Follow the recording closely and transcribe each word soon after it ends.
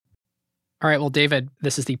All right, well, David,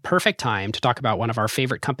 this is the perfect time to talk about one of our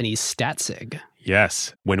favorite companies, StatSig.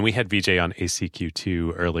 Yes. When we had VJ on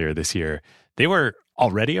ACQ2 earlier this year, they were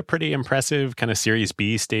already a pretty impressive kind of Series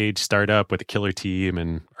B stage startup with a killer team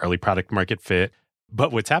and early product market fit.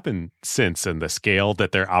 But what's happened since and the scale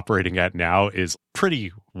that they're operating at now is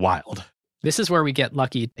pretty wild. This is where we get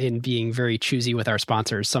lucky in being very choosy with our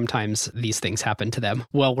sponsors. Sometimes these things happen to them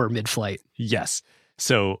while we're mid-flight. Yes.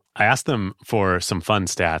 So I asked them for some fun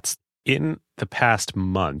stats. In the past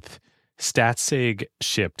month, StatSig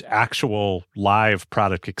shipped actual live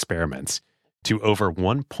product experiments to over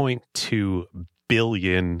 1.2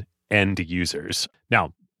 billion end users.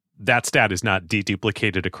 Now, that stat is not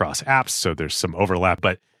deduplicated across apps, so there's some overlap.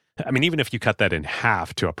 But I mean, even if you cut that in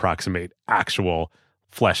half to approximate actual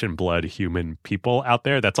flesh and blood human people out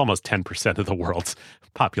there, that's almost 10% of the world's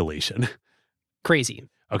population. Crazy.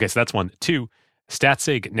 Okay, so that's one. Two,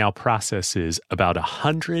 StatSig now processes about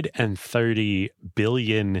 130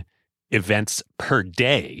 billion events per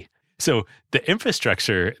day. So the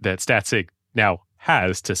infrastructure that StatSig now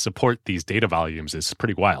has to support these data volumes is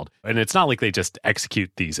pretty wild. And it's not like they just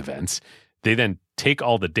execute these events. They then take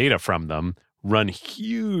all the data from them, run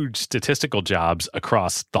huge statistical jobs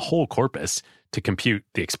across the whole corpus to compute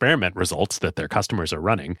the experiment results that their customers are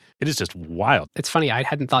running. It is just wild. It's funny, I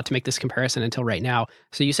hadn't thought to make this comparison until right now.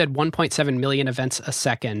 So you said 1.7 million events a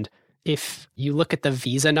second. If you look at the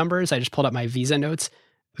Visa numbers, I just pulled up my Visa notes.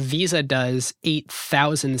 Visa does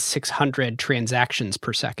 8,600 transactions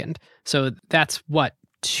per second. So that's what,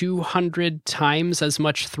 200 times as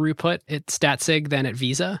much throughput at StatSig than at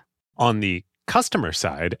Visa? On the customer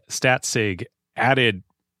side, StatSig added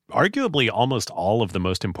arguably almost all of the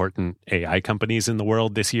most important AI companies in the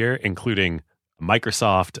world this year, including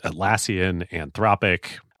Microsoft, Atlassian,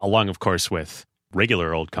 Anthropic, along, of course, with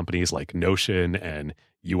regular old companies like Notion and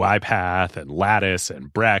UiPath and Lattice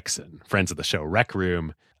and Brex and friends of the show Rec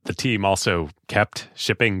Room. The team also kept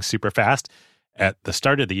shipping super fast. At the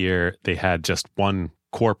start of the year, they had just one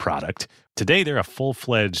core product. Today, they're a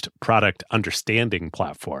full-fledged product understanding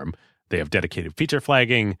platform. They have dedicated feature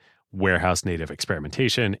flagging, warehouse native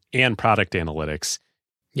experimentation, and product analytics.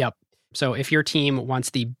 Yep. So if your team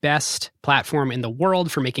wants the best platform in the world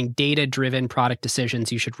for making data-driven product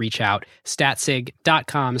decisions, you should reach out,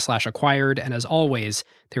 statsig.com/acquired. And as always,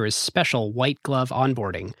 there is special white glove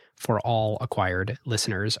onboarding for all acquired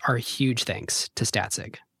listeners. Our huge thanks to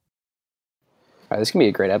StatSig. All right, this can be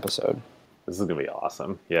a great episode. This is going to be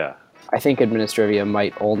awesome. Yeah. I think Administrivia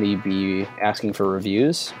might only be asking for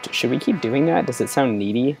reviews. Should we keep doing that? Does it sound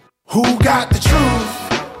needy? Who got the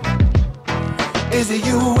truth? Is it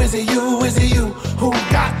you? Is it you? Is it you? Who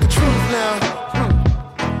got the truth now?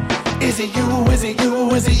 Is it you? Is it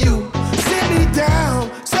you? Is it you? Sit me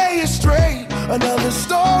down, say it straight. Another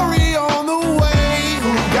story on the way.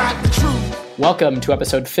 Who got the truth? Welcome to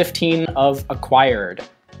episode 15 of Acquired,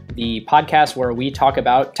 the podcast where we talk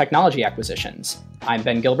about technology acquisitions. I'm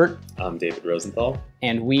Ben Gilbert. I'm David Rosenthal.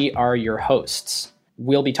 And we are your hosts.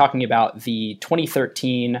 We'll be talking about the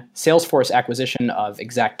 2013 Salesforce acquisition of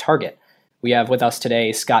ExactTarget. We have with us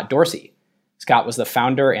today Scott Dorsey. Scott was the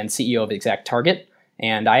founder and CEO of ExactTarget,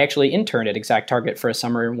 and I actually interned at ExactTarget for a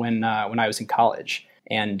summer when I was in college.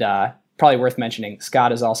 And probably worth mentioning,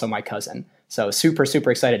 Scott is also my cousin. So super, super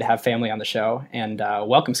excited to have family on the show. And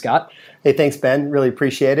welcome, Scott. Hey, thanks, Ben. Really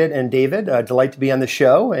appreciate it. And David, delight to be on the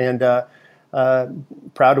show. And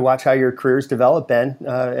proud to watch how your careers develop, Ben,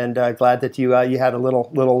 and glad that you had a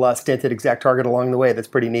little stint at ExactTarget along the way. That's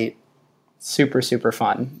pretty neat. Super, super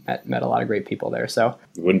fun. Met a lot of great people there. So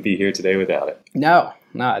you wouldn't be here today without it. No,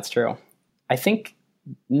 it's true. I think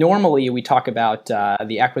normally we talk about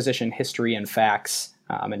the acquisition history and facts,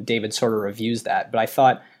 and David sort of reviews that. But I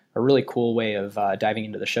thought a really cool way of diving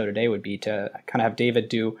into the show today would be to kind of have David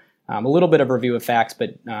do a little bit of review of facts,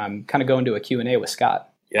 but kind of go into a Q&A with Scott.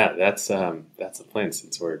 Yeah, that's the plan,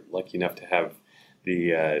 since we're lucky enough to have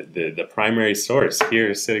the primary source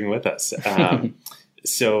here sitting with us.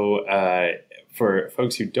 So for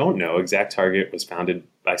folks who don't know, ExactTarget was founded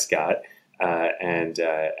by Scott and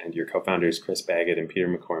your co-founders Chris Baggett and Peter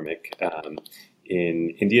McCormick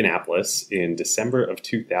in Indianapolis in December of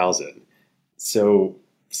 2000. So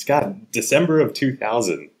Scott, December of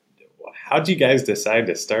 2000, how'd you guys decide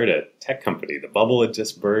to start a tech company? The bubble had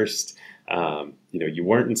just burst. You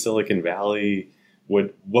weren't in Silicon Valley.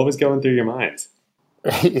 What was going through your minds?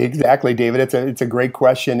 Exactly, David. It's a great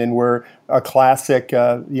question, and we're a classic,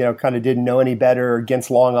 kind of didn't know any better against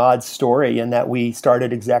long odds story, in that we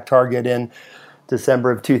started ExactTarget in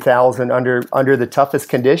December of 2000, under the toughest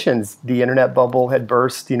conditions. The internet bubble had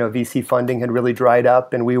burst. VC funding had really dried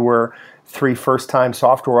up, and we were 3 first-time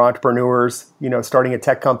software entrepreneurs, starting a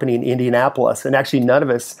tech company in Indianapolis. And actually, none of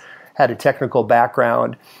us had a technical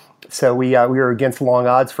background, so we were against long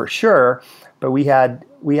odds for sure. But we had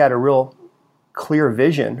a real clear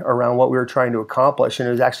vision around what we were trying to accomplish, and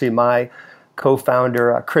it was actually my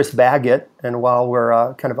co-founder, Chris Baggett. And while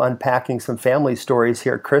we're kind of unpacking some family stories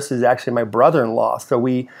here, Chris is actually my brother-in-law. So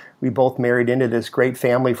we both married into this great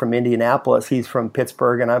family from Indianapolis. He's from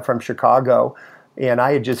Pittsburgh and I'm from Chicago. And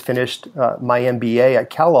I had just finished my MBA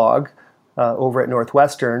at Kellogg over at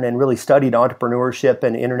Northwestern and really studied entrepreneurship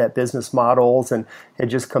and internet business models, and had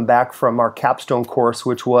just come back from our capstone course,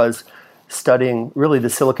 which was studying really the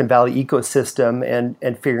Silicon Valley ecosystem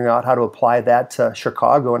and figuring out how to apply that to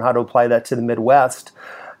Chicago and how to apply that to the Midwest.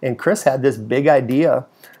 And Chris had this big idea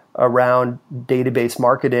around database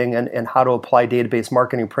marketing and how to apply database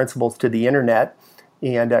marketing principles to the internet.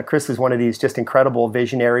 And Chris is one of these just incredible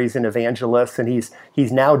visionaries and evangelists, and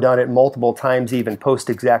he's now done it multiple times, even post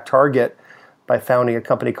ExactTarget, by founding a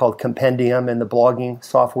company called Compendium in the blogging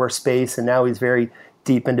software space, and now he's very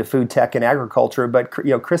deep into food tech and agriculture. But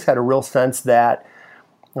Chris had a real sense that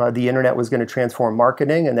the internet was going to transform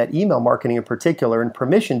marketing, and that email marketing in particular, and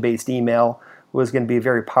permission-based email, was going to be a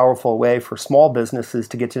very powerful way for small businesses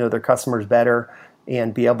to get to know their customers better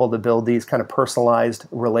and be able to build these kind of personalized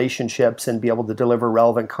relationships and be able to deliver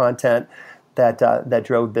relevant content that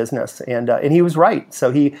drove business. And he was right.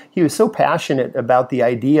 So he was so passionate about the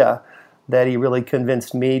idea that he really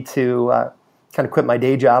convinced me to kind of quit my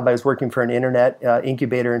day job. I was working for an internet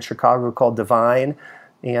incubator in Chicago called Divine,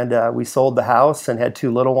 and we sold the house and had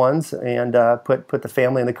 2 little ones, and put the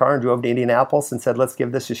family in the car and drove to Indianapolis and said, let's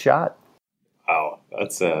give this a shot. Wow,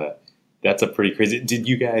 that's a pretty crazy. Did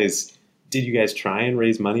you guys try and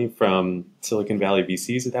raise money from Silicon Valley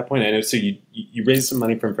VCs at that point? I know. So you raised some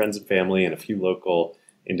money from friends and family and a few local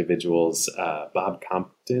individuals. Bob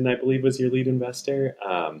Compton, I believe, was your lead investor.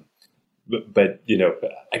 But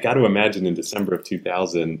I got to imagine in December of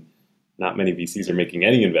 2000, not many VCs are making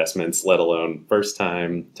any investments, let alone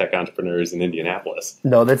first-time tech entrepreneurs in Indianapolis.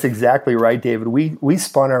 No, that's exactly right, David. We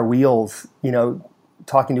spun our wheels,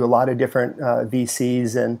 talking to a lot of different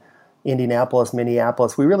VCs in Indianapolis,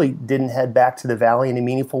 Minneapolis. We really didn't head back to the Valley in a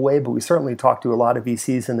meaningful way, but we certainly talked to a lot of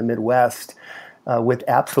VCs in the Midwest with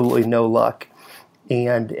absolutely no luck.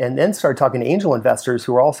 And then started talking to angel investors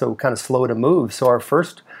who were also kind of slow to move. So our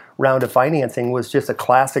first round of financing was just a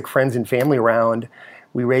classic friends and family round.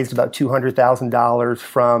 We raised about $200,000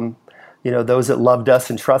 from, those that loved us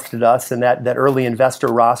and trusted us. And that early investor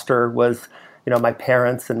roster was, my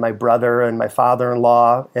parents and my brother and my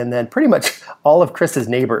father-in-law, and then pretty much all of Chris's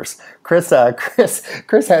neighbors. Chris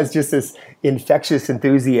has just this infectious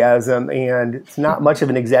enthusiasm, and it's not much of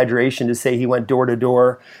an exaggeration to say he went door to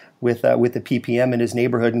door with the PPM in his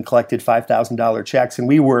neighborhood and collected $5,000 checks. And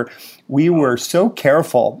we were so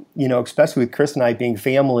careful, especially with Chris and I being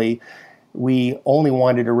family. We only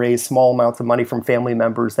wanted to raise small amounts of money from family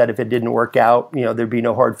members that if it didn't work out, there'd be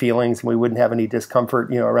no hard feelings and we wouldn't have any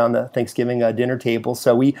discomfort, around the Thanksgiving dinner table.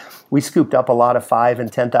 So we scooped up a lot of $5,000 and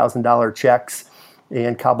 $10,000 checks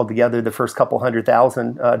and cobbled together the first couple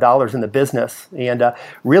 $100,000 in the business. And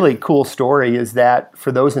really cool story is that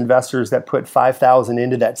for those investors that put $5,000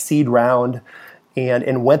 into that seed round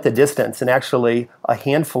and went the distance, and actually a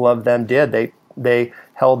handful of them did, they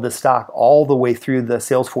held the stock all the way through the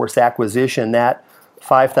Salesforce acquisition. That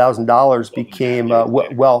 $5,000 became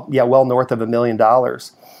well north of $1 million.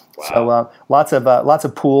 Wow. So lots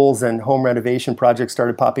of pools and home renovation projects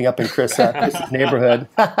started popping up in Chris's neighborhood,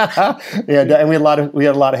 and we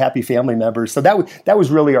had a lot of happy family members. So that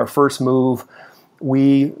was really our first move.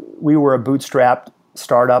 We were a bootstrapped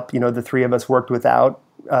startup. The 3 of us worked without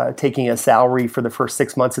taking a salary for the first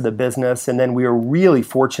 6 months of the business, and then we were really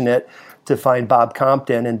fortunate to find Bob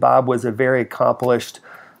Compton, and Bob was a very accomplished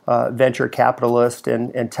venture capitalist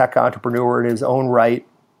and tech entrepreneur in his own right.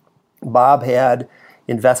 Bob had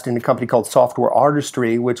invested in a company called Software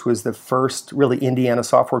Artistry, which was the first really Indiana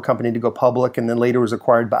software company to go public, and then later was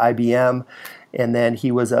acquired by IBM. And then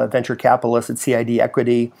he was a venture capitalist at CID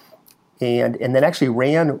Equity, and then actually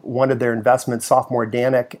ran one of their investments, Sophomore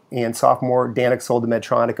Danik, and Sophomore Danik sold to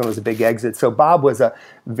Medtronic and was a big exit. So Bob was a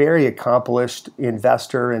very accomplished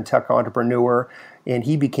investor and tech entrepreneur, and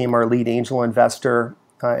he became our lead angel investor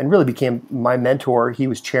and really became my mentor. He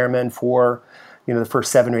was chairman for the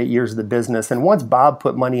first 7 or 8 years of the business. And once Bob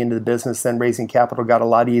put money into the business, then raising capital got a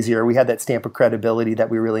lot easier. We had that stamp of credibility that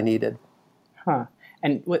we really needed. Huh.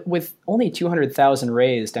 And with only $200,000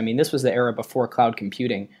 raised, this was the era before cloud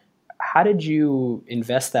computing. How did you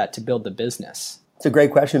invest that to build the business? It's a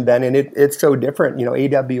great question, Ben, and it's so different.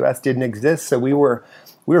 AWS didn't exist, so we were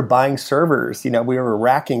buying servers. We were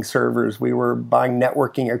racking servers. We were buying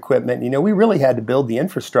networking equipment. We really had to build the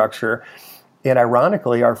infrastructure. And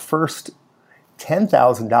ironically, our first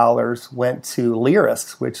 $10,000 went to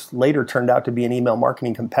Lyris, which later turned out to be an email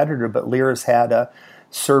marketing competitor. But Lyris had a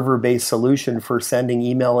server-based solution for sending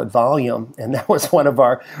email at volume, and that was one of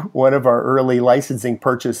our early licensing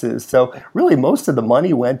purchases. So really, most of the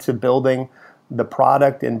money went to building the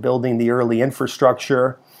product and building the early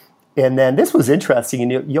infrastructure. And then this was interesting.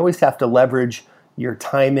 You always have to leverage your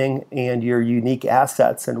timing and your unique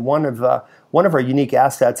assets. And one of our unique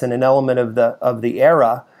assets and an element of the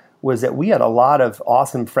era was that we had a lot of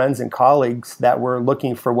awesome friends and colleagues that were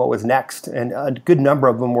looking for what was next. And a good number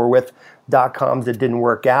of them were with .coms that didn't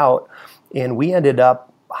work out. And we ended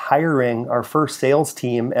up hiring our first sales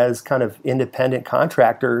team as kind of independent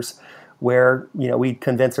contractors, where we'd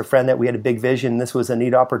convince a friend that we had a big vision, this was a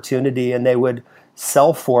neat opportunity, and they would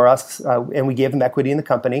sell for us, and we gave them equity in the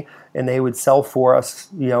company, and they would sell for us,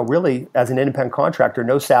 really as an independent contractor,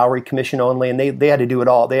 no salary, commission only, and they had to do it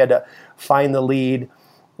all. They had to find the lead,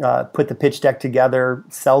 put the pitch deck together,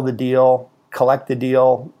 sell the deal, collect the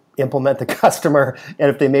deal, implement the customer,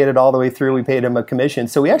 and if they made it all the way through, we paid them a commission.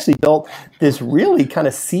 So we actually built this really kind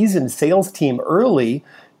of seasoned sales team early,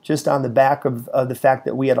 just on the back of the fact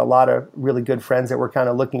that we had a lot of really good friends that were kind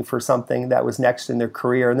of looking for something that was next in their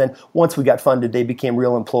career. And then once we got funded, they became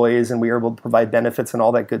real employees and we were able to provide benefits and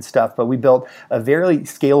all that good stuff. But we built a very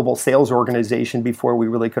scalable sales organization before we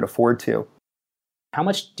really could afford to. How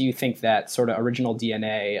much do you think that sort of original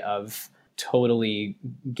DNA of totally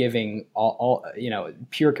giving all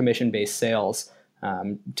pure commission-based sales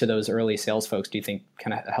to those early sales folks, do you think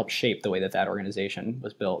kind of helped shape the way that organization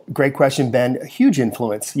was built? Great question, Ben. A huge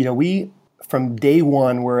influence. We, from day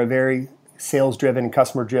one, were a very sales-driven,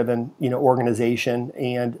 customer-driven, organization.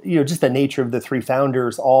 And, just the nature of the three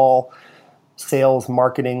founders, all sales,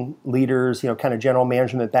 marketing leaders, kind of general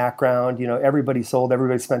management background, everybody sold,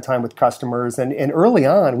 everybody spent time with customers. And early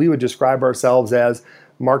on, we would describe ourselves as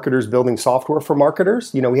marketers building software for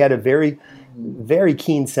marketers. We had a very, very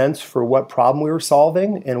keen sense for what problem we were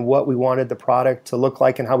solving and what we wanted the product to look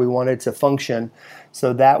like and how we wanted it to function.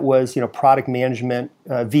 So that was, product management,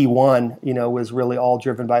 V1, was really all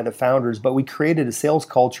driven by the founders. But we created a sales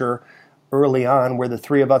culture early on where the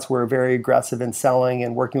three of us were very aggressive in selling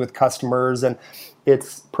and working with customers. And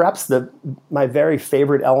it's perhaps my very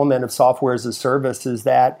favorite element of software as a service is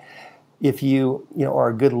that if you are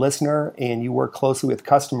a good listener and you work closely with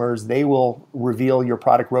customers, they will reveal your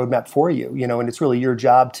product roadmap for you. And it's really your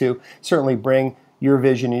job to certainly bring your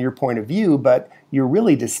vision and your point of view, but you're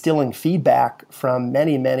really distilling feedback from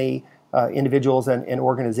many, many individuals and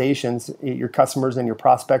organizations, your customers and your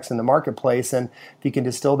prospects in the marketplace. And if you can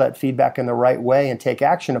distill that feedback in the right way and take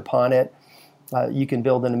action upon it, you can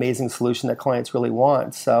build an amazing solution that clients really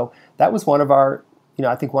want. So that was one of our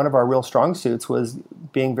real strong suits was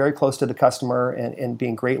being very close to the customer and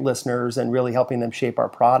being great listeners and really helping them shape our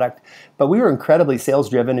product. But we were incredibly sales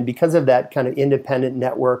driven, and because of that kind of independent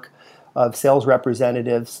network of sales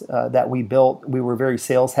representatives that we built, we were very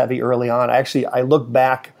sales heavy early on. I look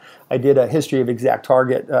back, I did a history of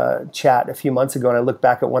ExactTarget chat a few months ago, and I look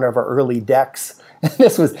back at one of our early decks.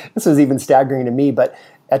 This was even staggering to me, but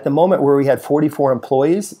at the moment where we had 44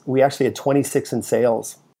 employees, we actually had 26 in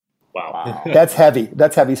sales. Wow. That's heavy.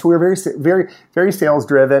 So we were very, very, very sales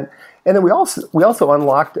driven. And then we also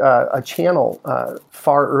unlocked a channel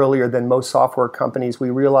far earlier than most software companies. We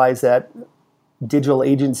realized that digital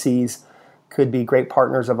agencies could be great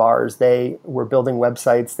partners of ours. They were building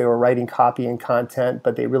websites, they were writing copy and content,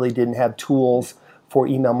 but they really didn't have tools for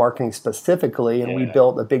email marketing specifically. And we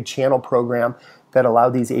built a big channel program that allowed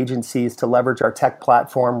these agencies to leverage our tech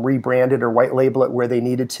platform, rebrand it or white label it where they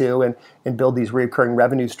needed to, and build these recurring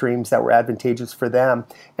revenue streams that were advantageous for them.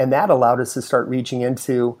 And that allowed us to start reaching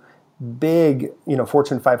into big,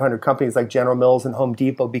 Fortune 500 companies like General Mills and Home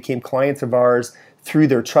Depot became clients of ours through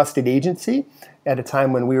their trusted agency at a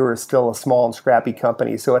time when we were still a small and scrappy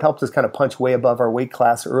company. So it helped us kind of punch way above our weight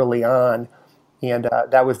class early on. And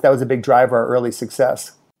that was a big driver of our early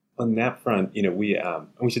success. On that front,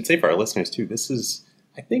 we should say for our listeners too, this is,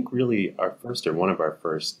 I think, really our first or one of our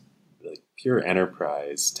first pure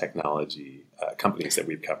enterprise technology companies that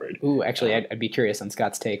we've covered. Ooh, actually, I'd be curious on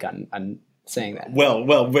Scott's take on saying that. Well,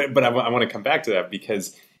 but I want to come back to that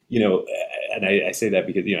because, and I say that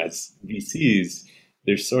because, as VCs,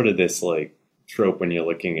 there's sort of this trope when you're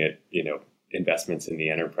looking at, investments in the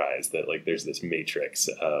enterprise that there's this matrix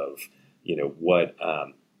of,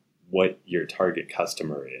 what your target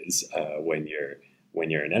customer is when you're when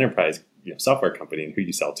you're an enterprise software company and who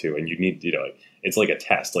you sell to, and you need, like, it's like a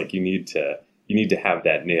test. Like you need to have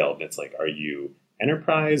that nailed. And it's like, are you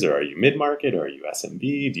enterprise or are you mid-market or are you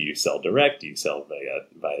SMB? Do you sell direct? Do you sell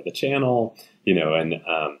via the channel?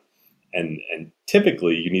 And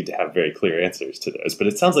typically you need to have very clear answers to those. But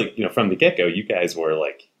it sounds like, from the get-go, you guys were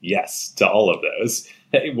like, yes to all of those.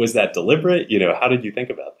 Was that deliberate? How did you think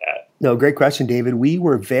about that? No, great question, David. We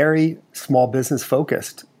were very small business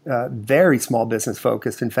focused, very small business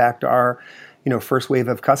focused. In fact, our, first wave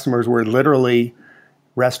of customers were literally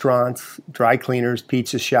restaurants, dry cleaners,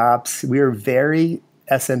 pizza shops. We were very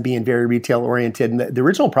SMB and very retail oriented. And the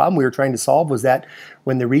original problem we were trying to solve was that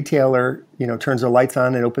when the retailer, turns their lights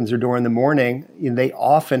on and opens their door in the morning, they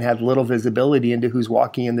often have little visibility into who's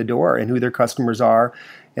walking in the door and who their customers are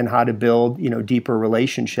and how to build, deeper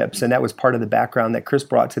relationships. And that was part of the background that Chris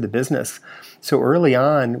brought to the business. So early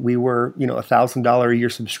on, we were, $1,000 a year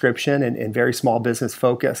subscription and very small business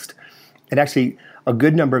focused. And actually, a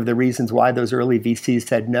good number of the reasons why those early VCs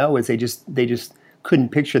said no is they just couldn't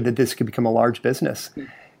picture that this could become a large business.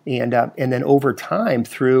 And then over time,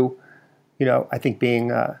 through, I think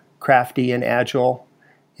being crafty and agile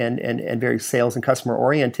and very sales and customer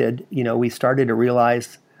oriented, we started to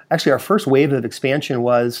realize, actually our first wave of expansion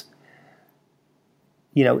was,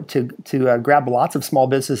 to grab lots of small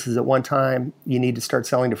businesses at one time, you need to start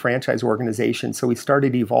selling to franchise organizations. So we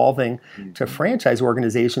started evolving to franchise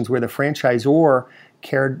organizations where the franchisor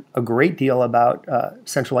cared a great deal about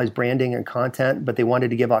centralized branding and content, but they wanted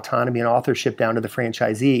to give autonomy and authorship down to the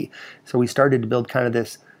franchisee. So we started to build kind of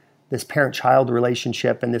this parent-child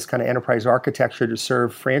relationship and this kind of enterprise architecture to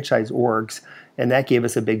serve franchise orgs, and that gave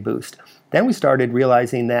us a big boost. Then we started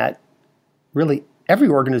realizing that really every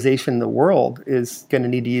organization in the world is going to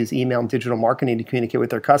need to use email and digital marketing to communicate with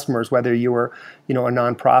their customers, whether you were, a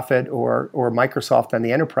nonprofit or Microsoft on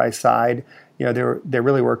the enterprise side. There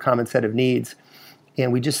really were a common set of needs.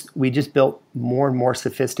 And we just built more and more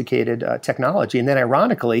sophisticated technology. And then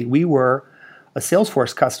ironically, we were a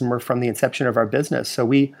Salesforce customer from the inception of our business. So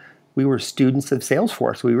we were students of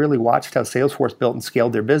Salesforce. We really watched how Salesforce built and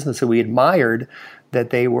scaled their business. And we admired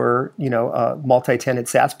that they were, a multi-tenant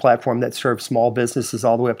SaaS platform that served small businesses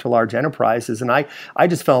all the way up to large enterprises. And I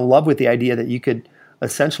just fell in love with the idea that you could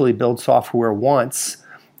essentially build software once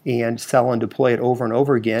and sell and deploy it over and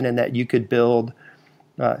over again, and that you could build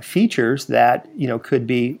features that, could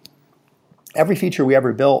be, every feature we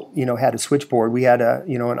ever built, had a switchboard. We had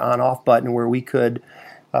an on-off button where we could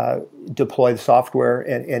deploy the software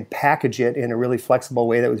and package it in a really flexible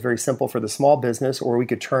way that was very simple for the small business, or we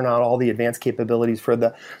could turn on all the advanced capabilities for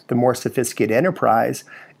the more sophisticated enterprise,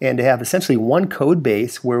 and to have essentially one code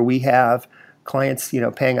base where we have clients,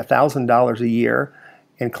 paying $1,000 a year,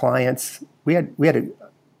 and clients, we had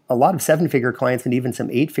a lot of seven-figure clients and even some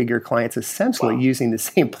eight-figure clients essentially using the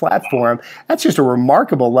same platform. That's just a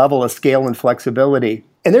remarkable level of scale and flexibility.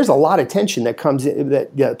 And there's a lot of tension that comes that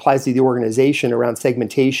applies to the organization around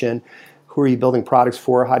segmentation. Who are you building products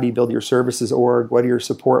for? How do you build your services org? What are your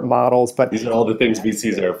support models? But these are all the things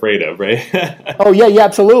VCs are afraid of, right? Oh yeah,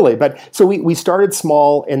 absolutely. But so we started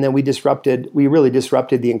small, and then we really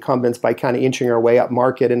disrupted the incumbents by kind of inching our way up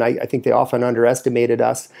market. And I think they often underestimated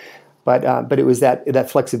us. But it was that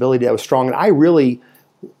flexibility that was strong. And I wanted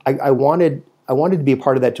to be a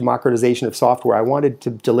part of that democratization of software. I wanted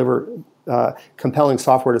to deliver compelling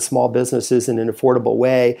software to small businesses in an affordable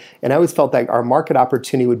way. And I always felt like our market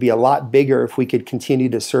opportunity would be a lot bigger if we could continue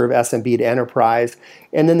to serve SMB to enterprise.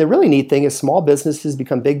 And then the really neat thing is small businesses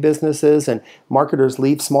become big businesses, and marketers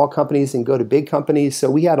leave small companies and go to big companies. So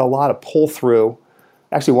we had a lot of pull through.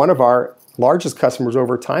 Actually, one of our largest customers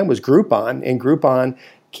over time was Groupon, and Groupon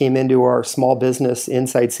came into our small business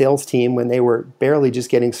inside sales team when they were barely just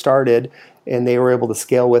getting started, and they were able to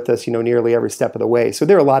scale with us, nearly every step of the way. So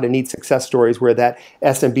there are a lot of neat success stories where that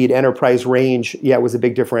SMB to enterprise range, was a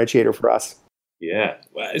big differentiator for us. Yeah.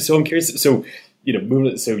 So I'm curious. So, you have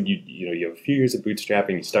a few years of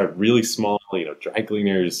bootstrapping. You start really small, dry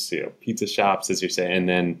cleaners, pizza shops, as you're saying, and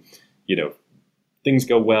then, things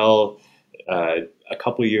go well. A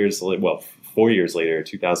couple of years, 4 years later,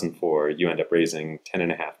 2004, you end up raising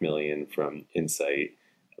 $10.5 million from Insight.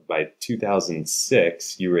 By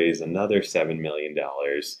 2006, you raise another $7 million,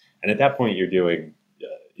 and at that point, you're doing,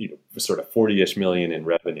 sort of 40-ish million in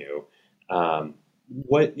revenue.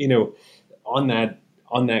 What on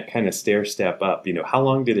that kind of stair step up, how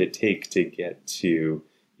long did it take to get to,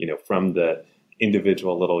 from the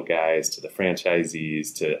individual little guys to the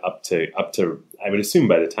franchisees to up to? I would assume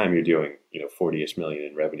by the time you're doing 40-ish million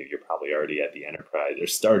in revenue, you're probably already at the enterprise or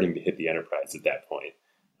starting to hit the enterprise at that point.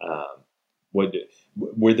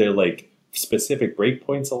 Were there specific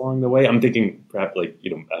breakpoints along the way? I'm thinking perhaps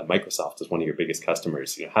Microsoft is one of your biggest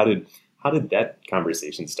customers. How did that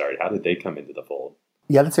conversation start? How did they come into the fold?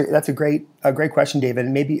 Yeah, that's a great question, David.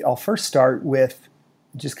 And maybe I'll first start with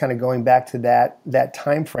just kind of going back to that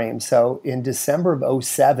time frame. So in December of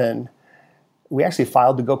 2007, we actually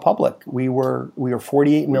filed to go public. We were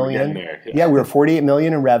 48 million. We were 48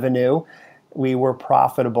 million in revenue. We were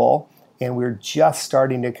profitable, and we were just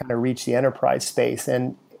starting to kind of reach the enterprise space,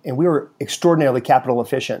 and we were extraordinarily capital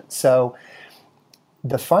efficient. So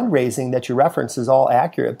the fundraising that you referenced is all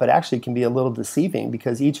accurate, but actually can be a little deceiving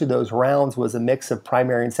because each of those rounds was a mix of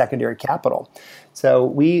primary and secondary capital. So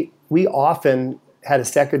we often had a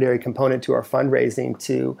secondary component to our fundraising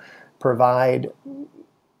to provide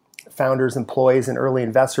founders, employees, and early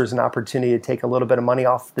investors an opportunity to take a little bit of money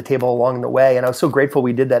off the table along the way. And I was so grateful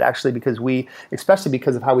we did that actually especially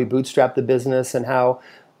because of how we bootstrapped the business and how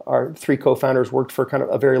our three co-founders worked for kind of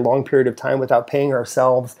a very long period of time without paying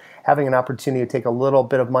ourselves. Having an opportunity to take a little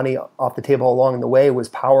bit of money off the table along the way was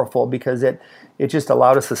powerful because it just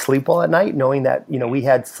allowed us to sleep well at night, knowing that we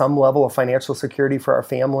had some level of financial security for our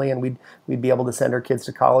family, and we'd be able to send our kids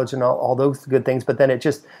to college and all those good things. But then it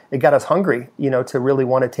got us hungry, to really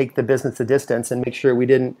want to take the business the distance and make sure we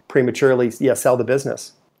didn't prematurely sell the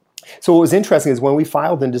business. So what was interesting is when we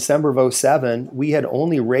filed in December of 2007, we had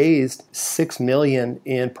only raised $6 million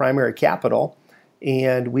in primary capital,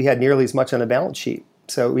 and we had nearly as much on the balance sheet.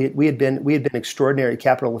 So we had been extraordinarily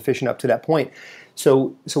capital efficient up to that point.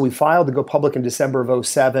 So we filed to go public in December of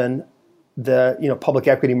 2007. The public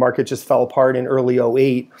equity market just fell apart in early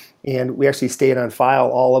 2008, and we actually stayed on file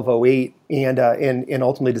all of 2008 and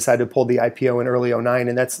ultimately decided to pull the IPO in early 2009,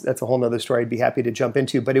 and that's a whole nother story I'd be happy to jump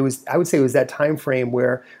into. But I would say it was that time frame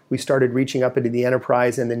where we started reaching up into the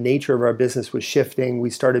enterprise, and the nature of our business was shifting. We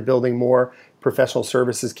started building more professional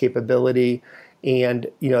services capability, and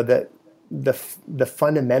the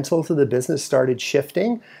fundamentals of the business started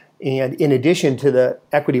shifting. And in addition to the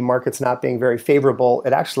equity markets not being very favorable,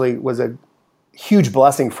 it actually was a huge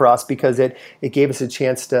blessing for us because it gave us a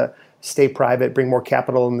chance to stay private, bring more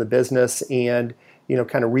capital in the business, and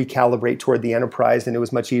kind of recalibrate toward the enterprise. And it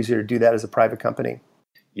was much easier to do that as a private company.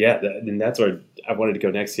 Yeah, and that's where I wanted to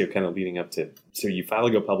go next here, kind of leading up to. So you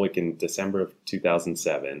finally go public in December of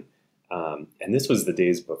 2007, and this was the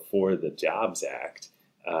days before the Jobs Act,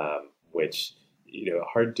 which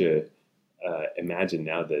hard to imagine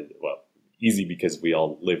now easy because we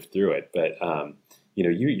all lived through it. But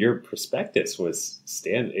your prospectus was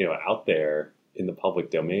out there in the public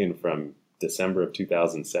domain from December of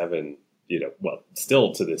 2007.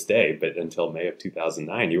 Still to this day, but until May of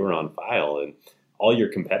 2009, you were on file, and all your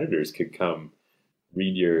competitors could come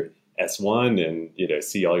read your S1 and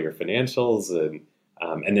see all your financials,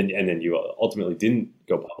 and then you ultimately didn't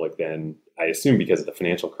go public. Then I assume because of the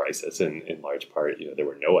financial crisis, and in large part, there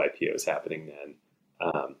were no IPOs happening then.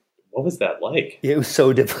 What was that like? It was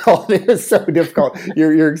so difficult.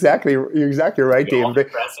 You're exactly right, David. All the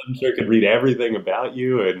press, I'm sure, could read everything about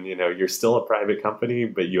you, and you're still a private company,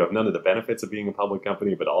 but you have none of the benefits of being a public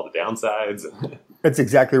company, but all the downsides. That's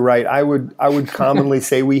exactly right. I would commonly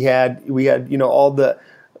say we had all the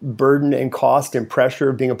burden and cost and pressure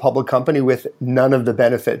of being a public company with none of the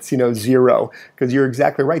benefits, zero. Because you're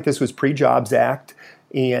exactly right. This was pre-Jobs Act.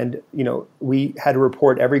 And, we had to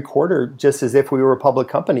report every quarter just as if we were a public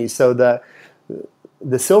company. So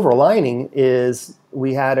the silver lining is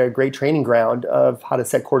we had a great training ground of how to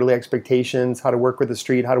set quarterly expectations, how to work with the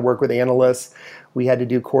street, how to work with analysts. We had to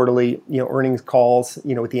do quarterly, earnings calls,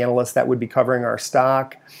 with the analysts that would be covering our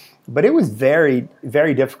stock. But it was very,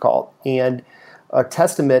 very difficult. And a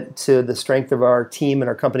testament to the strength of our team and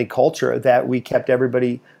our company culture that we kept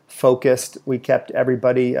everybody focused. We kept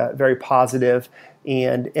everybody very positive.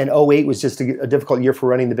 And 2008 was just a difficult year for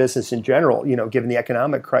running the business in general, given the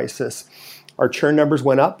economic crisis. Our churn numbers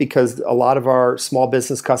went up because a lot of our small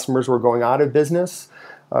business customers were going out of business.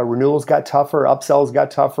 Renewals got tougher, upsells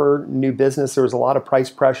got tougher, new business, there was a lot of price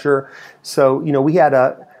pressure. So, we had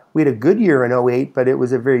a good year in 2008, but it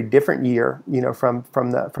was a very different year, from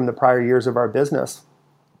the prior years of our business.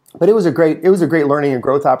 But it was a great learning and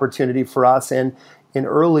growth opportunity for us. And in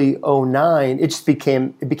early 2009, it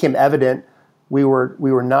became evident we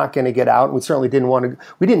were not going to get out. We certainly didn't want to.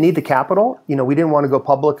 We didn't need the capital. We didn't want to go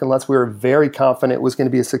public unless we were very confident it was going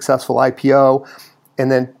to be a successful IPO. And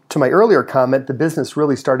then, to my earlier comment, the business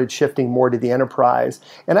really started shifting more to the enterprise.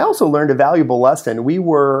 And I also learned a valuable lesson. We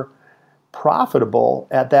were profitable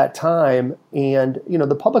at that time, and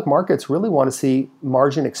the public markets really want to see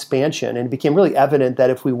margin expansion. And it became really evident that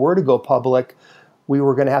if we were to go public, we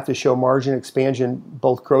were going to have to show margin expansion,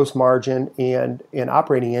 both gross margin and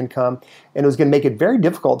operating income. And it was going to make it very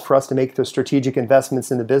difficult for us to make the strategic investments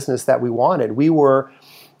in the business that we wanted. We were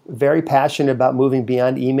very passionate about moving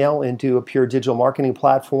beyond email into a pure digital marketing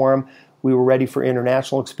platform. We were ready for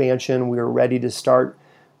international expansion. We were ready to start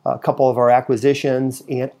a couple of our acquisitions,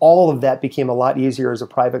 and all of that became a lot easier as a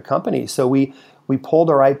private company. So we pulled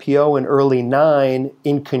our IPO in early 9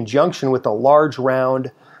 in conjunction with a large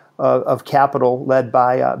round of capital led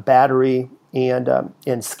by Battery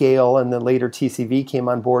and Scale, and then later TCV came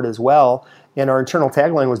on board as well. And our internal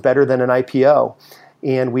tagline was better than an IPO.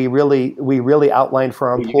 And we really outlined for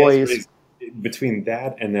our employees. Between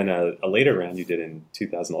that and then a later round you did in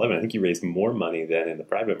 2011, I think you raised more money then in the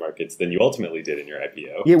private markets than you ultimately did in your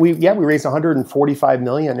IPO. Yeah, we raised $145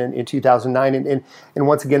 million in 2009, and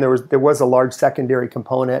once again there was a large secondary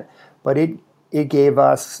component, but it gave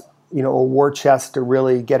us a war chest to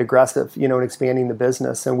really get aggressive in expanding the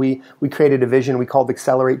business, and we created a vision we called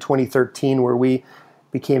Accelerate 2013, where we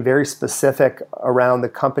became very specific around the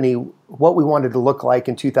company, what we wanted to look like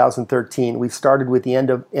in 2013. We started with the end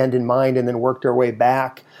in mind and then worked our way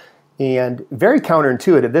back. And very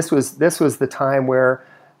counterintuitive. This was the time where,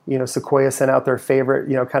 Sequoia sent out their favorite,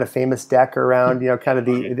 kind of famous deck around, kind of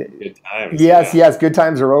the good times. Yes, good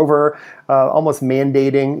times are over. Almost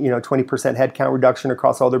mandating, 20% headcount reduction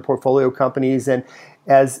across all their portfolio companies. And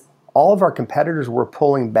as all of our competitors were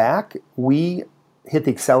pulling back, we hit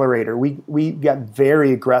the accelerator. We got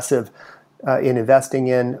very aggressive in investing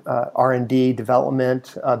in R&D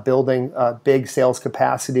development, building big sales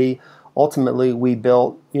capacity. Ultimately, we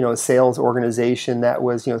built a sales organization that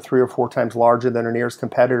was 3 or 4 times larger than our nearest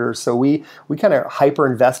competitors. So we kind of hyper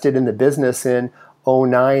invested in the business in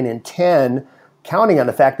 2009 and 10, counting on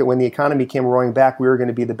the fact that when the economy came roaring back, we were going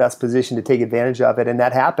to be the best position to take advantage of it, and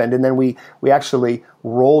that happened. And then we actually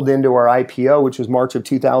rolled into our IPO, which was March of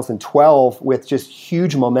 2012, with just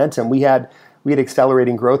huge momentum. We had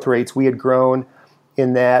accelerating growth rates. We had grown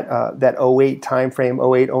in that 08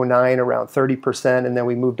 timeframe, 08, 09, around 30%, and then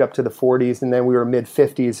we moved up to the 40s, and then we were mid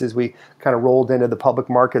 50s as we kind of rolled into the public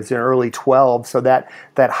markets in early 12. So that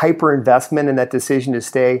hyper investment and that decision to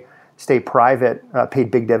stay private paid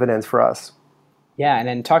big dividends for us. Yeah, and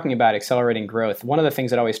then talking about accelerating growth, one of the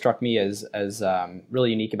things that always struck me as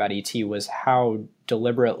really unique about ET was how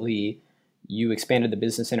deliberately you expanded the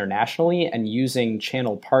business internationally and using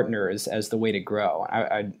channel partners as the way to grow.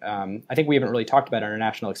 I think we haven't really talked about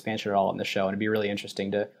international expansion at all on the show, and it'd be really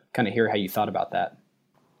interesting to kind of hear how you thought about that.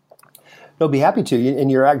 No, I'd be happy to.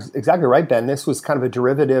 And you're exactly right, Ben. This was kind of a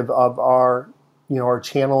derivative of our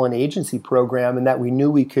channel and agency program, and that we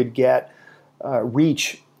knew we could get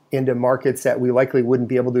reach into markets that we likely wouldn't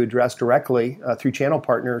be able to address directly through channel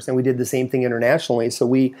partners. And we did the same thing internationally. So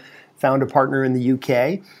we found a partner in the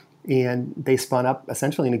UK, and they spun up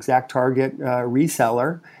essentially an ExactTarget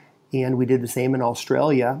reseller. And we did the same in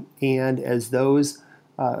Australia. And as those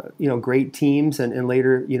great teams and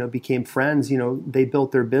later became friends, they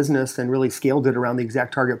built their business and really scaled it around the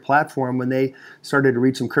ExactTarget platform. When they started to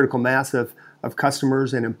reach some critical mass of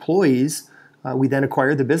customers and employees, we then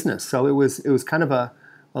acquired the business. So it was kind of a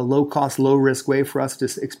low-cost, low-risk way for us to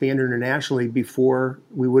expand internationally before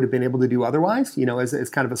we would have been able to do otherwise, as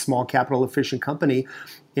kind of a small capital-efficient company.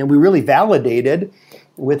 And we really validated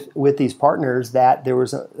with these partners that there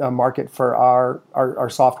was a market for our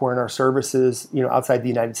software and our services, outside the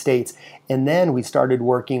United States. And then we started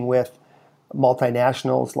working with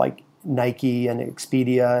multinationals like Nike and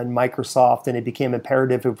Expedia and Microsoft, and it became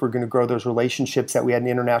imperative if we're going to grow those relationships that we had an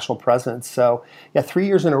international presence. So 3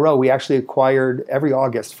 years in a row, we actually acquired every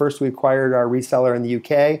August. First, we acquired our reseller in the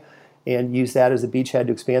UK and used that as a beachhead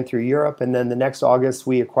to expand through Europe. And then the next August,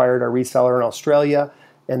 we acquired our reseller in Australia.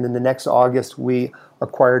 And then the next August, we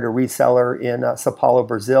acquired a reseller in Sao Paulo,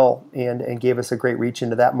 Brazil, and gave us a great reach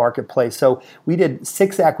into that marketplace. So we did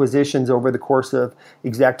 6 acquisitions over the course of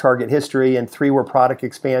ExactTarget history, and 3 were product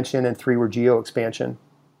expansion and 3 were geo expansion.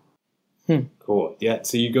 Cool. Yeah.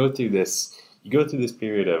 So you go through this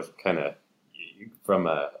period of kind of from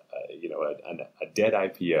a dead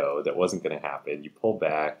IPO that wasn't going to happen. You pull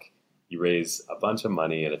back, you raise a bunch of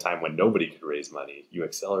money at a time when nobody could raise money. You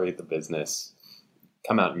accelerate the business,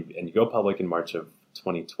 come out and you go public in March of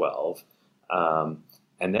 2012,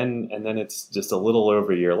 and then it's just a little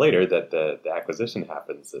over a year later that the acquisition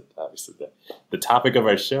happens. That obviously the topic of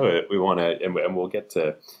our show that we want to, and we'll get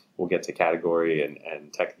to category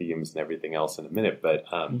and tech themes and everything else in a minute. But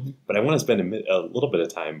but I want to spend a little bit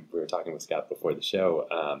of time. We were talking with Scott before the show.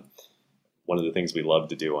 One of the things we love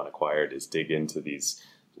to do on Acquired is dig into these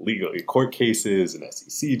legal court cases and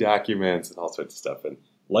SEC documents and all sorts of stuff. And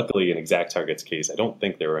luckily, in ExactTarget's case, I don't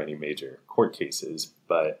think there were any major court cases.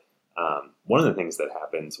 But one of the things that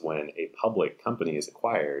happens when a public company is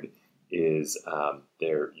acquired is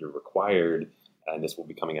you're required, and this will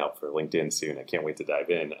be coming out for LinkedIn soon. I can't wait to dive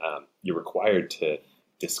in. You're required to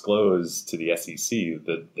disclose to the SEC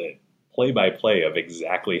the play-by-play of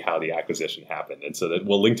exactly how the acquisition happened. And so that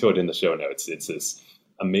we'll link to it in the show notes. It's this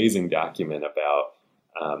amazing document about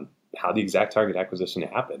how the ExactTarget acquisition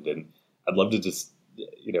happened. And I'd love to just,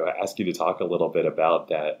 ask you to talk a little bit about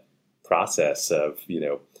that process of,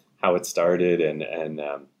 how it started and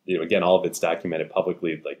again, all of it's documented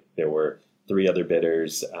publicly. Like there were 3 other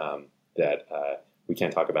bidders that we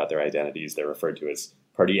can't talk about their identities. They're referred to as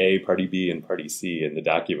Party A, Party B, and Party C in the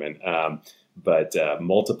document. But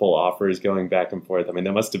multiple offers going back and forth. I mean,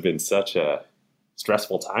 that must have been such a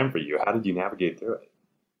stressful time for you. How did you navigate through it?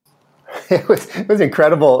 It was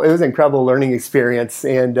incredible. It was an incredible learning experience,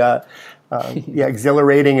 and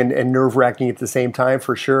exhilarating and nerve-wracking at the same time,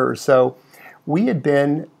 for sure. So we had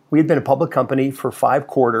been a public company for 5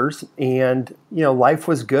 quarters, and life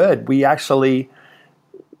was good. We had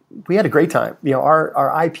a great time.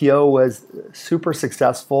 Our IPO was super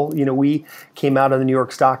successful. We came out of the New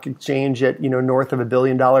York Stock Exchange at north of $1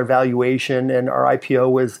 billion valuation, and our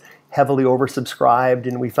IPO was heavily oversubscribed,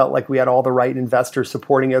 and we felt like we had all the right investors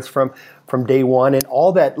supporting us from day one. And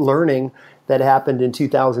all that learning that happened in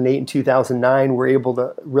 2008 and 2009, we're able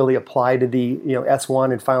to really apply to the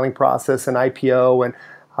S1 and filing process and IPO, and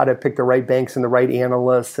how to pick the right banks and the right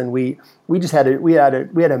analysts. And we had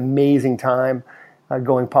an amazing time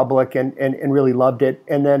going public, and really loved it.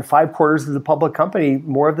 And then 5 quarters as a public company,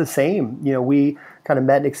 more of the same. We kind of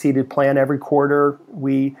met and exceeded plan every quarter.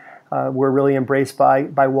 We were really embraced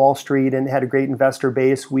by Wall Street and had a great investor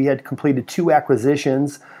base. We had completed 2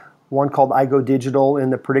 acquisitions, one called iGo Digital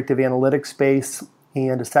in the predictive analytics space,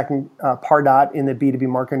 and a second Pardot in the B2B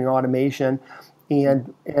marketing automation.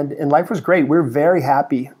 And life was great. We were very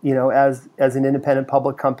happy, as an independent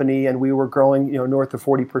public company, and we were growing, north of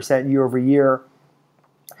 40% year over year.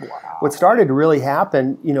 Wow. What started to really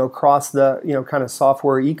happen, across the, kind of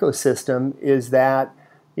software ecosystem is that,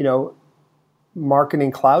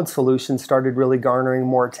 marketing cloud solutions started really garnering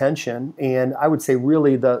more attention. And I would say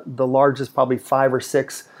really the largest, probably 5 or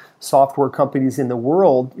 6 software companies in the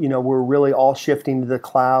world, were really all shifting to the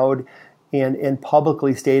cloud and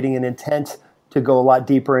publicly stating an intent to go a lot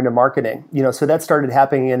deeper into marketing. So that started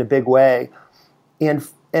happening in a big way. And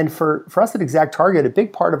for us at ExactTarget, a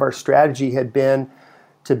big part of our strategy had been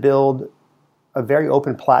to build a very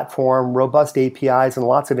open platform, robust APIs, and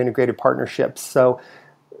lots of integrated partnerships. So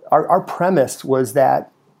our premise was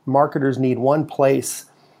that marketers need one place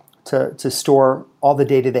to store all the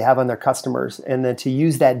data they have on their customers, and then to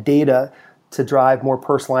use that data to drive more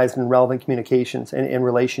personalized and relevant communications and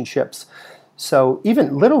relationships. So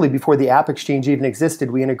even literally before the App Exchange even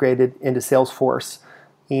existed, we integrated into Salesforce,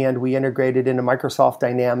 and we integrated into Microsoft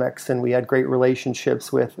Dynamics, and we had great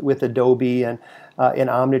relationships with Adobe and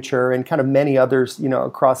Omniture and kind of many others,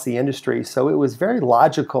 across the industry. So it was very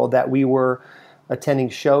logical that we were attending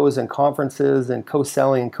shows and conferences and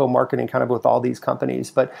co-selling and co-marketing kind of with all these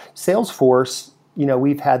companies. But Salesforce,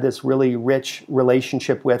 we've had this really rich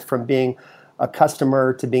relationship with, from being a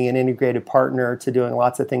customer to being an integrated partner to doing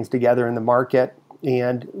lots of things together in the market.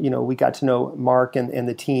 And, we got to know Mark and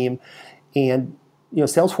the team. And,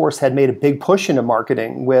 Salesforce had made a big push into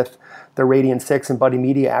marketing with the Radian6 and Buddy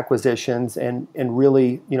Media acquisitions, and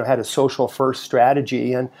really, had a social first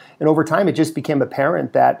strategy. And over time, it just became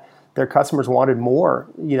apparent that their customers wanted more,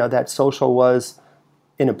 that social was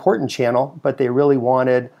an important channel, but they really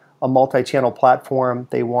wanted a multi-channel platform.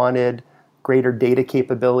 They wanted greater data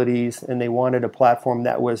capabilities, and they wanted a platform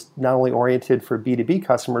that was not only oriented for B2B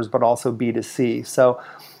customers, but also B2C. So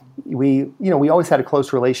we always had a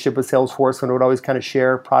close relationship with Salesforce, and would always kind of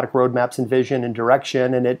share product roadmaps and vision and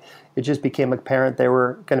direction. And it just became apparent they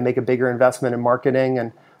were going to make a bigger investment in marketing,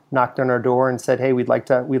 and knocked on our door and said, hey, we'd like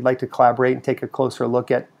to collaborate and take a closer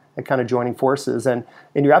look at kind of joining forces. And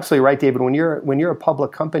you're absolutely right, David. When you're a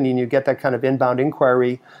public company and you get that kind of inbound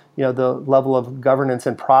inquiry, the level of governance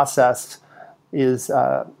and process is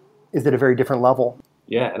at a very different level.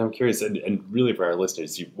 Yeah, and I'm curious, and really for our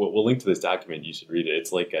listeners, we'll link to this document. You should read it.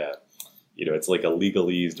 It's like a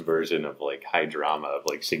legalese version of like high drama, of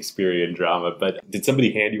like Shakespearean drama. But did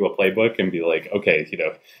somebody hand you a playbook and be like, okay,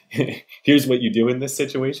 here's what you do in this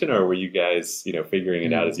situation, or were you guys, figuring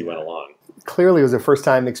it out as you went along? Clearly, it was a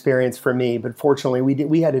first-time experience for me, but fortunately,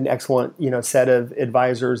 we had an excellent, set of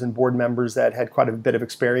advisors and board members that had quite a bit of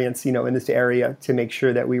experience, in this area, to make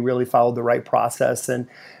sure that we really followed the right process. And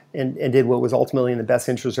and did what was ultimately in the best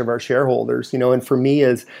interest of our shareholders. And for me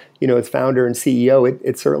as founder and CEO,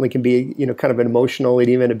 it certainly can be kind of an emotional and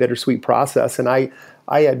even a bittersweet process. And I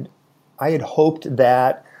had hoped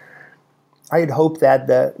that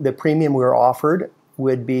the premium we were offered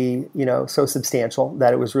would be so substantial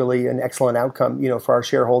that it was really an excellent outcome for our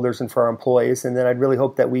shareholders and for our employees. And then I'd really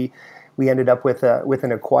hoped that we ended up with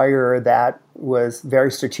an acquirer that was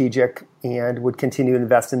very strategic and would continue to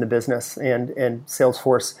invest in the business. And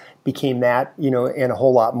Salesforce became that, and a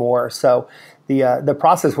whole lot more. So the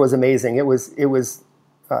process was amazing. It was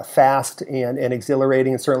fast and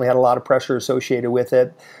exhilarating, and certainly had a lot of pressure associated with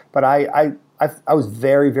it. But I was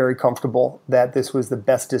very, very comfortable that this was the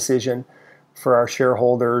best decision for our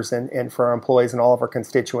shareholders and for our employees and all of our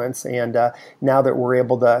constituents. And now that we're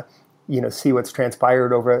able to see what's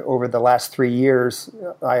transpired over the last 3 years,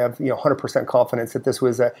 I have 100% confidence that this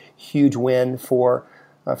was a huge win for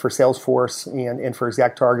Salesforce and for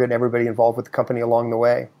ExactTarget and everybody involved with the company along the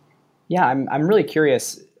way. Yeah, I'm really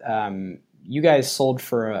curious. You guys sold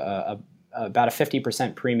for about a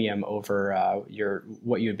 50% premium over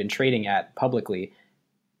what you had been trading at publicly.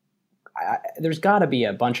 There's got to be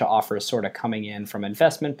a bunch of offers sort of coming in from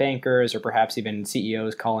investment bankers or perhaps even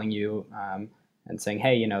CEOs calling you and saying,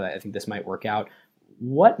 hey, I think this might work out.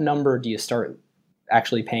 What number do you start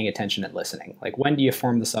actually paying attention and listening? Like, when do you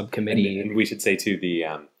form the subcommittee? And we should say too, the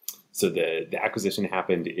acquisition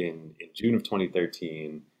happened in June of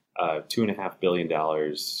 2013, $2.5 billion,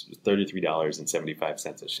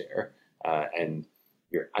 $33.75 a share. And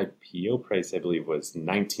your IPO price, I believe, was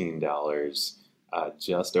 $19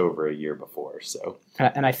 just over a year before. So,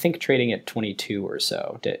 and I think trading at 22 or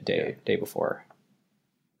so day before.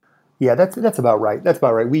 Yeah, that's about right.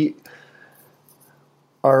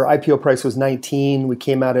 Our IPO price was 19. We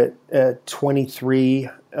came out at 23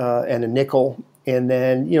 and a nickel, and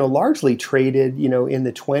then largely traded in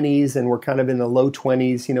the 20s, and we're kind of in the low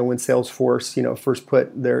 20s. When Salesforce first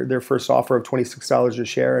put their first offer of $26 a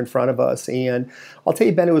share in front of us. And I'll tell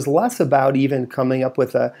you, Ben, it was less about even coming up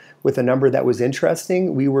with a number that was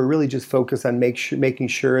interesting. We were really just focused on making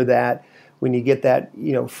sure that when you get that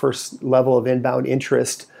first level of inbound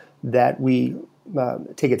interest, that we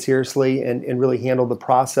take it seriously and really handle the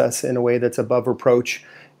process in a way that's above reproach,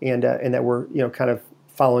 and that we're kind of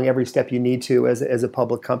following every step you need to as a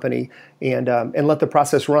public company, and let the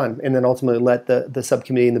process run, and then ultimately let the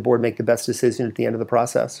subcommittee and the board make the best decision at the end of the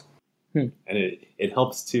process. And it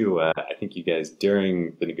helps too. I think you guys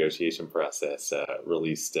during the negotiation process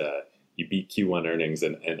released. You beat Q1 earnings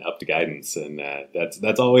and up to guidance, and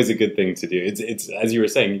that's always a good thing to do. It's as you were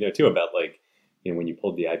saying, too, about like. When you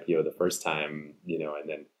pulled the IPO the first time, and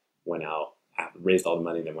then went out, raised all the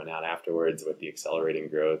money, then went out afterwards with the accelerating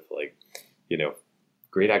growth,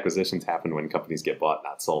 great acquisitions happen when companies get bought,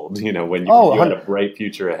 not sold. When you had a bright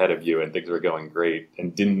future ahead of you and things were going great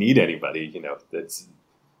and didn't need anybody, that's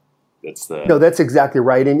the... No, that's exactly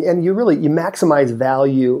right. And you maximize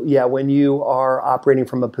value, when you are operating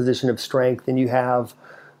from a position of strength and you have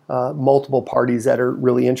multiple parties that are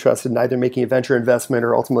really interested in either making a venture investment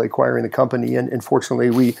or ultimately acquiring the company. And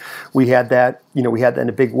fortunately, we had that, we had that in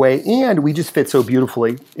a big way. And we just fit so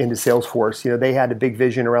beautifully into Salesforce. They had a big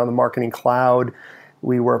vision around the marketing cloud.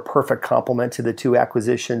 We were a perfect complement to the two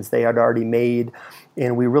acquisitions they had already made.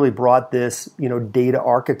 And we really brought this, data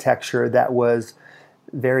architecture that was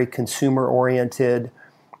very consumer-oriented,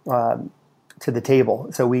 to the table.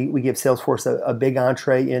 So we give Salesforce a big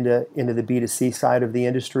entree into the B2C side of the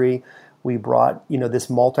industry. We brought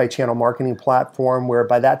this multi-channel marketing platform where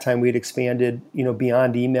by that time we'd expanded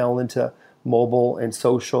beyond email into mobile and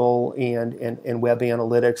social and web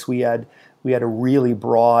analytics. We had a really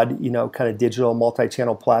broad kind of digital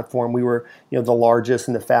multi-channel platform. We were the largest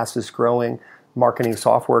and the fastest growing marketing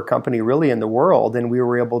software company really in the world, and we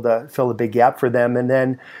were able to fill a big gap for them. And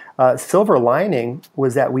then silver lining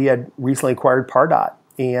was that we had recently acquired Pardot,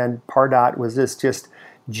 and Pardot was this just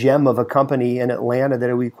gem of a company in Atlanta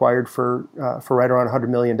that we acquired for right around $100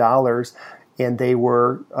 million, and they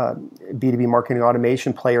were a B2B marketing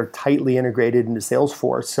automation player tightly integrated into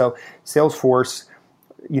Salesforce. So Salesforce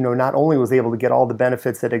not only was able to get all the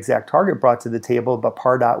benefits that ExactTarget brought to the table, but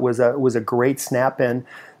Pardot was a great snap-in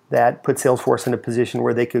that put Salesforce in a position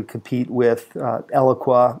where they could compete with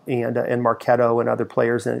Eloqua and Marketo and other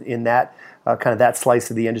players in that kind of that slice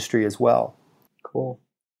of the industry as well. Cool.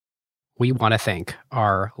 We want to thank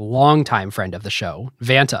our longtime friend of the show,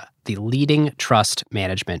 Vanta, the leading trust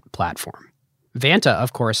management platform. Vanta,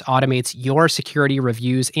 of course, automates your security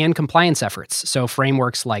reviews and compliance efforts, so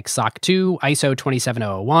frameworks like SOC 2, ISO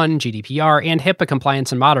 27001, GDPR, and HIPAA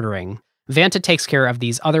compliance and monitoring Vanta takes care of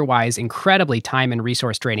these otherwise incredibly time and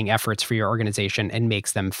resource draining efforts for your organization and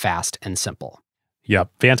makes them fast and simple.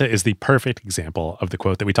 Yep, Vanta is the perfect example of the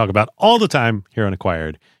quote that we talk about all the time here on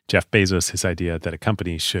Acquired. Jeff Bezos, his idea that a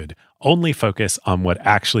company should only focus on what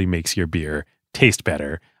actually makes your beer taste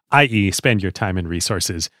better, i.e. spend your time and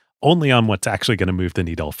resources only on what's actually going to move the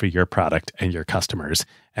needle for your product and your customers,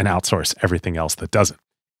 and outsource everything else that doesn't.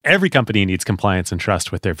 Every company needs compliance and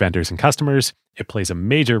trust with their vendors and customers. It plays a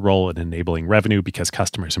major role in enabling revenue because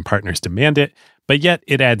customers and partners demand it, but yet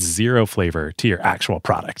it adds zero flavor to your actual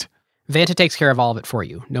product. Vanta takes care of all of it for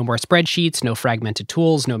you. No more spreadsheets, no fragmented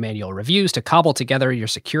tools, no manual reviews to cobble together your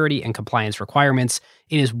security and compliance requirements.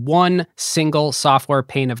 It is one single software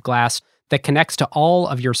pane of glass that connects to all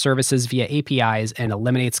of your services via APIs and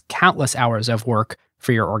eliminates countless hours of work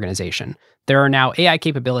for your organization. There are now AI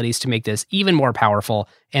capabilities to make this even more powerful,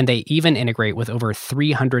 and they even integrate with over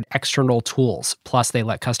 300 external tools. Plus, they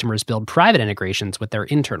let customers build private integrations with their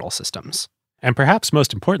internal systems. And perhaps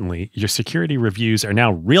most importantly, your security reviews are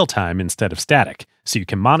now real-time instead of static, so you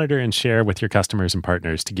can monitor and share with your customers and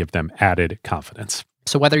partners to give them added confidence.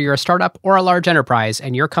 So whether you're a startup or a large enterprise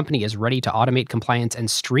and your company is ready to automate compliance and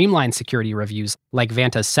streamline security reviews like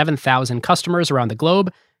Vanta's 7,000 customers around the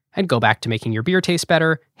globe, and go back to making your beer taste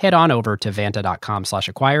better, head on over to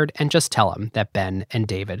vanta.com/acquired and just tell them that Ben and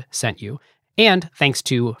David sent you. And thanks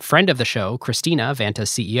to friend of the show, Christina, Vanta's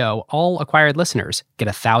CEO, all Acquired listeners get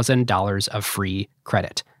 $1,000 of free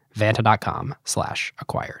credit.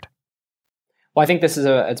 Vanta.com/acquired. Well, I think this is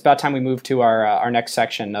it's about time we move to our next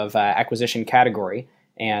section of acquisition category.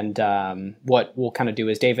 And what we'll kind of do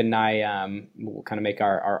is David and I will kind of make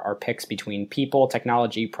our picks between people,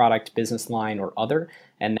 technology, product, business line, or other.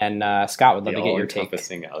 And then Scott would love to get your take.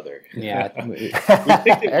 All-encompassing other. Yeah, we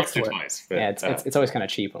picked it once or twice. But, yeah, it's always kind of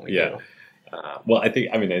cheap when we do. Well, I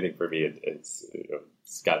think for me, it's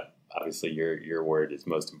Scott. Obviously, your word is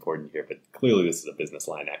most important here, but clearly, this is a business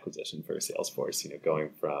line acquisition for Salesforce.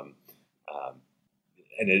 Going from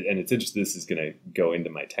and it's interesting. This is going to go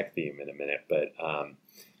into my tech theme in a minute, but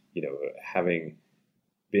having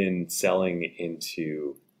been selling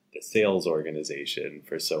into the sales organization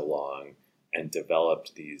for so long and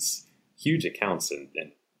developed these huge accounts and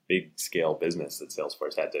big scale business that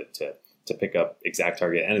Salesforce had to pick up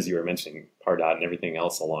ExactTarget, and as you were mentioning, Pardot and everything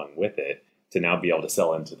else along with it, to now be able to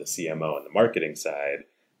sell into the CMO and the marketing side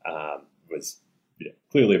was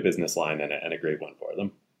clearly a business line and a great one for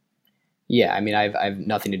them. Yeah, I mean, I've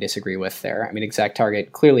nothing to disagree with there. I mean,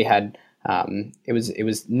 ExactTarget clearly had it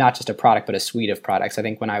was not just a product, but a suite of products. I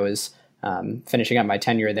think when I was finishing up my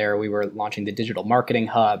tenure there, we were launching the digital marketing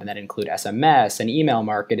hub, and that included SMS and email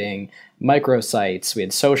marketing, microsites. We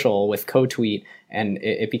had social with CoTweet, and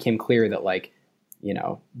it became clear that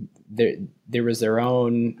there was their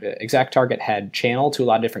own ExactTarget had channel to a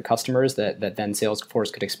lot of different customers that then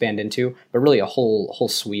Salesforce could expand into, but really a whole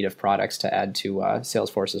suite of products to add to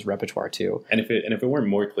Salesforce's repertoire too. And if it weren't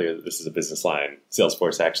more clear that this is a business line,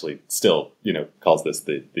 Salesforce actually still calls this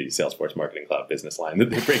the Salesforce Marketing Cloud business line that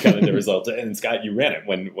they break out into results. And Scott, you ran it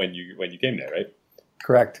when you came there, right?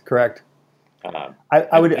 Correct.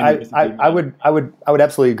 I would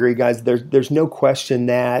absolutely agree, guys. There's no question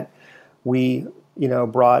that we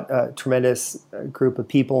brought a tremendous group of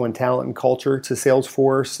people and talent and culture to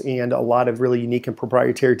Salesforce, and a lot of really unique and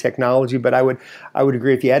proprietary technology. But I would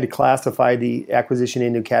agree, if you had to classify the acquisition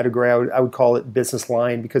into a category, I would call it business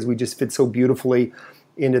line, because we just fit so beautifully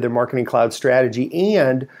into their marketing cloud strategy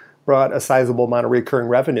and brought a sizable amount of recurring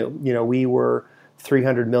revenue. We were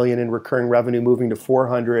 $300 million in recurring revenue, moving to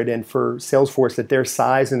 $400, and for Salesforce at their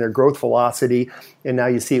size and their growth velocity, and now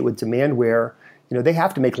you see it with Demandware, they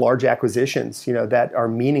have to make large acquisitions, that are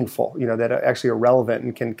meaningful, that actually are relevant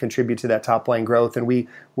and can contribute to that top line growth. And we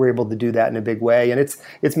were able to do that in a big way. And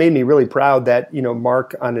it's made me really proud that,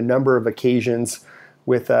 Mark, on a number of occasions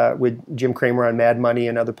with Jim Cramer on Mad Money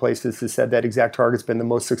and other places, has said that ExactTarget's been the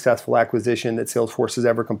most successful acquisition that Salesforce has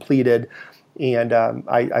ever completed. And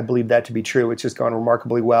I believe that to be true. It's just gone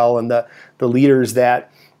remarkably well. And the leaders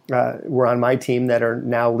that were on my team that are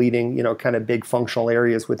now leading, kind of big functional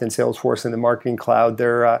areas within Salesforce and the Marketing Cloud,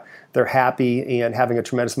 they're happy and having a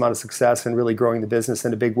tremendous amount of success and really growing the business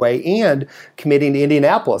in a big way and committing to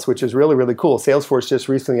Indianapolis, which is really, really cool. Salesforce just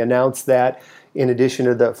recently announced that in addition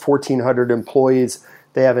to the 1,400 employees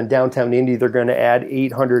they have in downtown Indy, they're going to add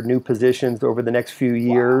 800 new positions over the next few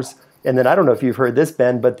years. Wow. And then I don't know if you've heard this,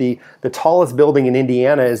 Ben, but the tallest building in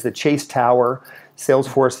Indiana is the Chase Tower.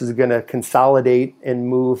 Salesforce is going to consolidate and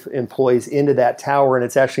move employees into that tower, and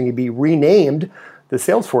it's actually going to be renamed the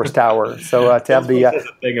Salesforce tower. So to have the Salesforce has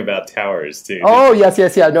a thing about towers too. oh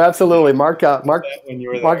yes, yeah, no, absolutely. Mark When you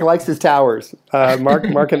were Mark there. likes his towers. Mark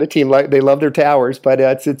and the team they love their towers, but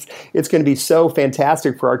it's going to be so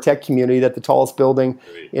fantastic for our tech community that the tallest building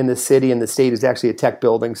in the city and the state is actually a tech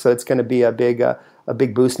building. So it's going to be a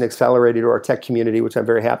big boost and accelerator to our tech community, which I'm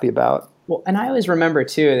very happy about. Well, and I always remember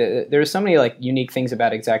too that there's so many like unique things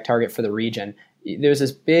about ExactTarget for the region. There's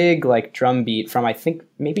this big like drumbeat from I think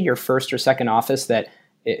maybe your first or second office that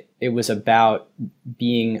it was about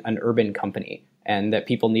being an urban company and that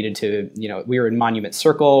people needed to, we were in Monument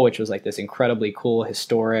Circle, which was like this incredibly cool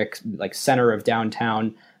historic like center of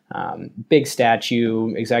downtown, big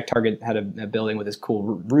statue. ExactTarget had a building with this cool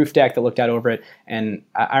roof deck that looked out over it. And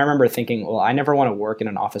I remember thinking, well, I never want to work in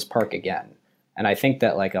an office park again. And I think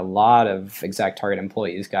that like a lot of ExactTarget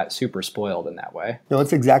employees got super spoiled in that way. No,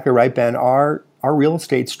 that's exactly right, Ben. Our real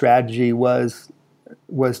estate strategy was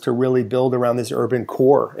to really build around this urban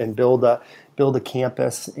core and build a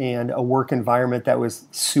campus and a work environment that was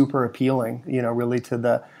super appealing, really to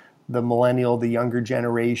the millennial, the younger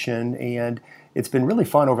generation. And it's been really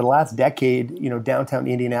fun over the last decade. Downtown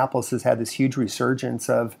Indianapolis has had this huge resurgence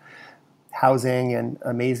of housing and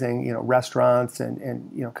amazing, restaurants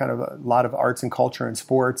and kind of a lot of arts and culture and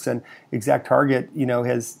sports. And ExactTarget,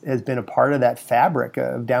 has been a part of that fabric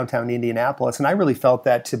of downtown Indianapolis. And I really felt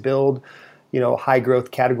that to build, a high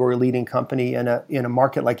growth category leading company in a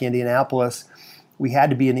market like Indianapolis, we had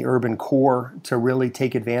to be in the urban core to really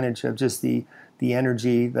take advantage of just the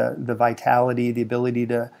energy, the vitality, the ability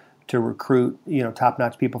to recruit,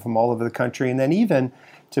 top-notch people from all over the country. And then even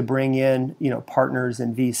to bring in, partners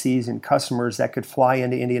and VCs and customers that could fly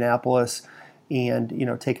into Indianapolis and,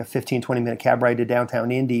 take a 15, 20-minute cab ride to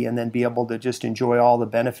downtown Indy and then be able to just enjoy all the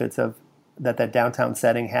benefits of that downtown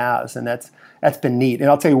setting has. And that's been neat. And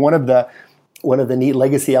I'll tell you, one of the neat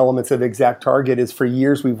legacy elements of ExactTarget is for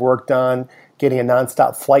years we've worked on getting a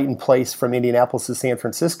nonstop flight in place from Indianapolis to San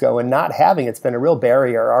Francisco, and not having it's been a real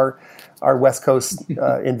barrier. Our West Coast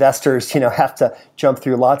investors, have to jump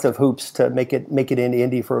through lots of hoops to make it into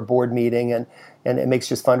Indy for a board meeting, and it makes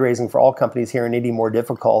just fundraising for all companies here in Indy more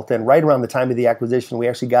difficult. And right around the time of the acquisition, we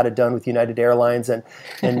actually got it done with United Airlines, and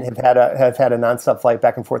have had a nonstop flight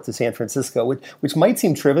back and forth to San Francisco, which might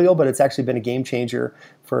seem trivial, but it's actually been a game changer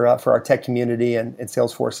for our tech community, and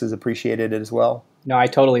Salesforce has appreciated it as well. No, I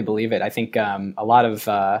totally believe it. I think a lot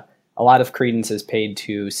of credence is paid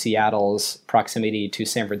to Seattle's proximity to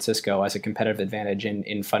San Francisco as a competitive advantage in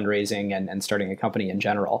fundraising and starting a company in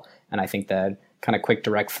general. And I think that kind of quick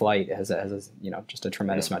direct flight has just a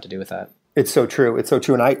tremendous amount to do with that. It's so true.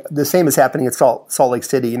 And the same is happening at Salt Lake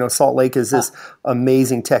City. Salt Lake is this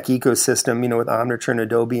amazing tech ecosystem, with Omniture and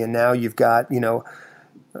Adobe, and now you've got,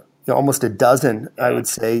 almost a dozen, I would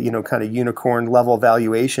say, kind of unicorn level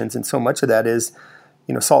valuations. And so much of that is,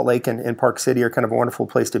 Salt Lake and Park City are kind of a wonderful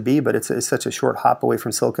place to be, but it's such a short hop away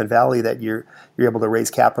from Silicon Valley that you're able to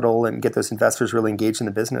raise capital and get those investors really engaged in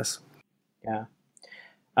the business. Yeah.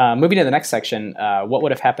 Moving to the next section, what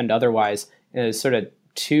would have happened otherwise is sort of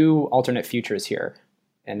two alternate futures here.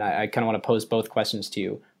 And I kind of want to pose both questions to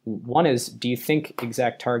you. One is, do you think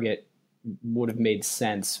ExactTarget would have made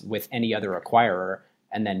sense with any other acquirer?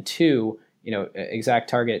 And then two,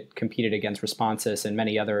 ExactTarget competed against Responsys and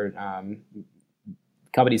many other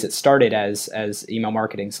companies that started as email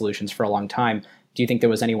marketing solutions for a long time. Do you think there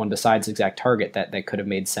was anyone besides ExactTarget that could have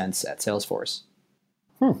made sense at Salesforce?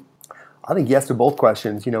 I think yes to both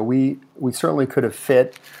questions. We certainly could have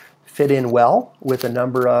fit in well with a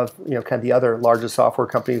number of kind of the other largest software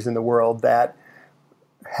companies in the world that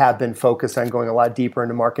have been focused on going a lot deeper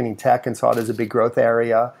into marketing tech and saw it as a big growth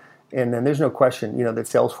area. And then there's no question, that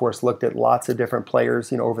Salesforce looked at lots of different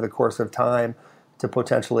players, over the course of time to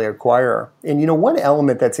potentially acquire. And, one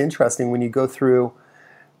element that's interesting when you go through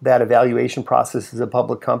that evaluation process as a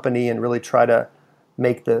public company and really try to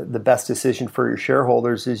make the best decision for your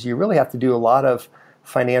shareholders is you really have to do a lot of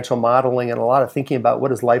financial modeling and a lot of thinking about what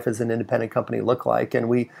does life as an independent company look like. And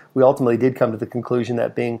we ultimately did come to the conclusion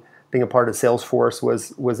that being a part of Salesforce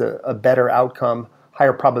was a better outcome,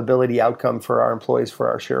 higher probability outcome for our employees, for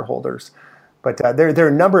our shareholders. But there are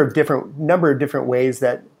a number of different ways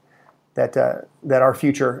that our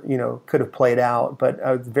future could have played out. But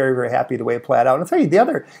I was very, very happy the way it played out. And I'll tell you, the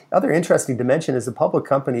other interesting dimension as a public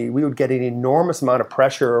company, we would get an enormous amount of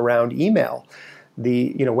pressure around email.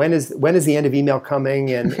 When is the end of email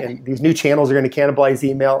coming, and these new channels are going to cannibalize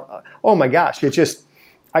email. Oh my gosh, it's just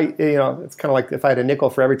it's kind of like if I had a nickel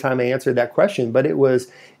for every time I answered that question. But it was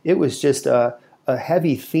just a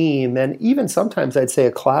heavy theme, and even sometimes I'd say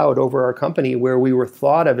a cloud over our company, where we were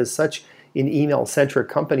thought of as such an email-centric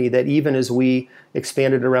company, that even as we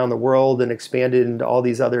expanded around the world and expanded into all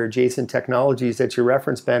these other adjacent technologies that you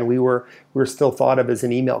referenced, Ben, we were still thought of as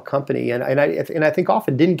an email company. And I think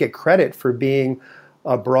often didn't get credit for being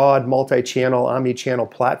a broad multi-channel, omni-channel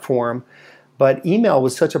platform. But email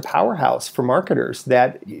was such a powerhouse for marketers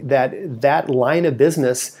that line of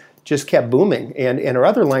business just kept booming, and our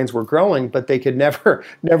other lines were growing, but they could never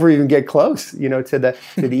even get close, to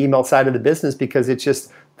the email side of the business, because it's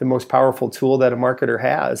just the most powerful tool that a marketer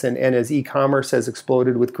has. And as e-commerce has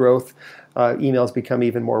exploded with growth, emails become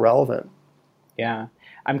even more relevant. Yeah.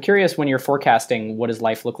 I'm curious, when you're forecasting, what does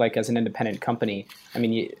life look like as an independent company? I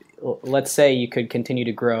mean, let's say you could continue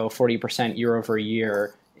to grow 40% year over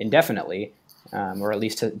year indefinitely. Or at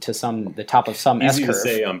least to the top of some S-curve. Easy to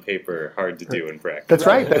say on paper, hard to do in practice.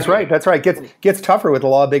 That's right. Gets tougher with the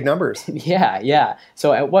law of big numbers. Yeah.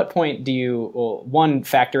 So at what point do you, one,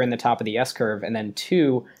 factor in the top of the S-curve, and then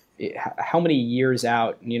two, how many years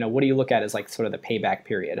out, what do you look at as like sort of the payback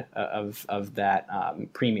period of that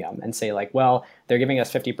premium, and say like, well, they're giving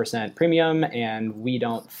us 50% premium, and we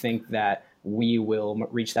don't think that we will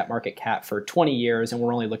reach that market cap for 20 years, and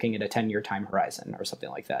we're only looking at a 10-year time horizon or something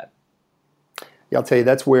like that. Yeah, I'll tell you,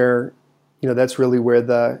 that's where, that's really where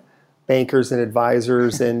the bankers and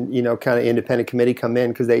advisors and, kind of independent committee come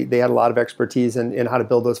in, because they had a lot of expertise in how to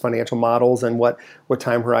build those financial models and what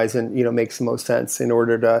time horizon, makes the most sense in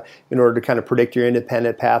order to kind of predict your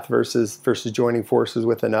independent path versus joining forces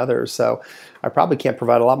with another. So I probably can't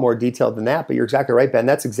provide a lot more detail than that, but you're exactly right, Ben.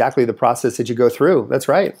 That's exactly the process that you go through. That's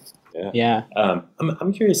right. Yeah.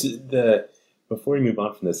 I'm curious, before we move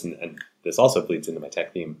on from this, and this also bleeds into my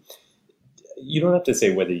tech theme, you don't have to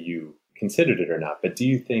say whether you considered it or not, but do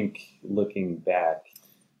you think, looking back,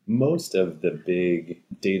 most of the big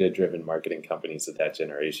data-driven marketing companies of that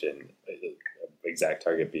generation,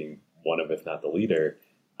 ExactTarget being one of, if not the leader,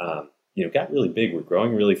 got really big, were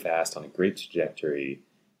growing really fast on a great trajectory,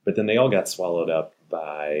 but then they all got swallowed up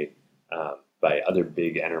by other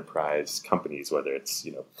big enterprise companies, whether it's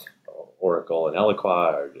Oracle and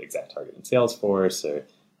Eloqua, or ExactTarget and Salesforce, or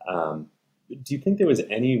do you think there was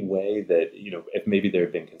any way that, if maybe there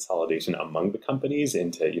had been consolidation among the companies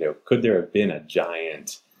into, could there have been a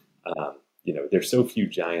giant, there's so few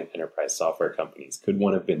giant enterprise software companies, could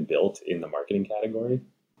one have been built in the marketing category?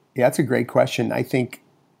 Yeah, that's a great question. I think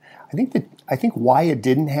why it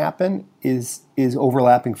didn't happen is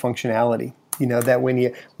overlapping functionality. That when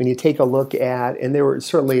you take a look at, and there were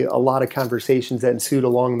certainly a lot of conversations that ensued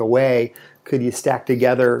along the way, could you stack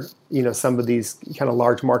together, some of these kind of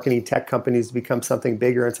large marketing tech companies to become something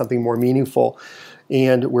bigger and something more meaningful?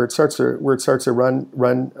 And where it starts to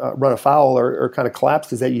run afoul or kind of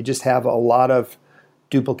collapse is that you just have a lot of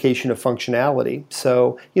duplication of functionality.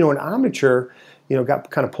 So, an Omniture,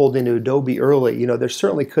 got kind of pulled into Adobe early. There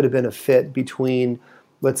certainly could have been a fit between,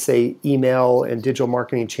 let's say, email and digital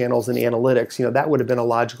marketing channels and analytics. That would have been a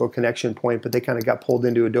logical connection point, but they kind of got pulled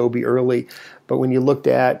into Adobe early. But when you looked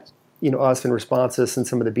at, us and Responsys and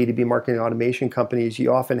some of the B2B marketing automation companies,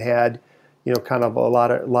 you often had, kind of a lot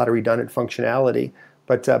of redundant functionality.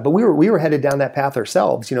 But we were headed down that path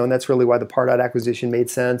ourselves, and that's really why the Pardot acquisition made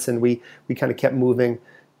sense, and we kind of kept moving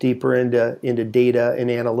deeper into data and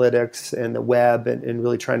analytics and the web, and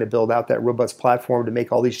really trying to build out that robust platform to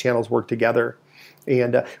make all these channels work together.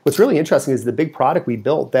 And what's really interesting is the big product we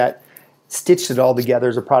built that stitched it all together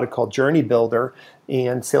is a product called Journey Builder,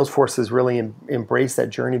 and Salesforce has really embraced that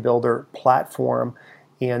Journey Builder platform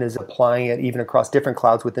and is applying it even across different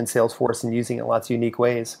clouds within Salesforce and using it in lots of unique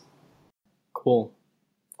ways. Cool.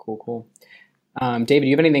 David, do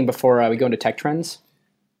you have anything before we go into tech trends?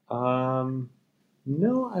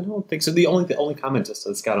 No, I don't think so. The only comment,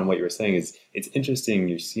 just Scott, on what you were saying is it's interesting.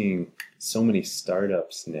 You're seeing so many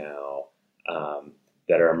startups now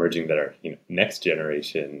that are emerging that are next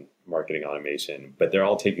generation marketing automation, but they're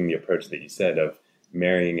all taking the approach that you said of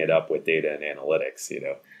marrying it up with data and analytics.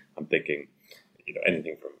 I'm thinking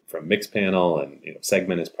anything from Mixpanel and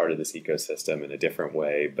Segment is part of this ecosystem in a different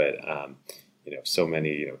way, but so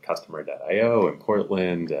many Customer.io in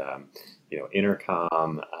Portland,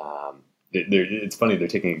 Intercom. It's funny, they're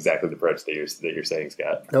taking exactly the approach that you're saying,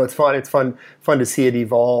 Scott. No, it's fun. It's fun to see it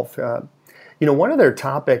evolve. One other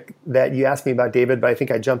topic that you asked me about, David, but I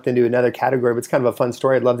think I jumped into another category, but it's kind of a fun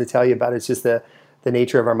story I'd love to tell you about. It's just the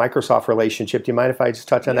nature of our Microsoft relationship. Do you mind if I just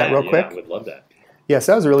touch on that real quick? Yeah, I would love that. Yes,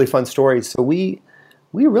 that was a really fun story. So we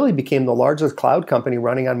really became the largest cloud company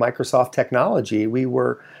running on Microsoft technology. We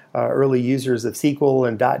were early users of SQL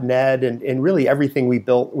and .NET, and really everything we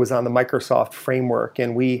built was on the Microsoft framework.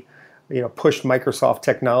 And we pushed Microsoft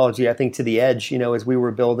technology, I think, to the edge, as we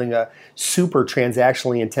were building a super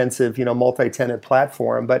transactionally intensive, multi-tenant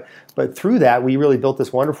platform. But through that, we really built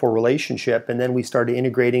this wonderful relationship, and then we started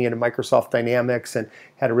integrating into Microsoft Dynamics and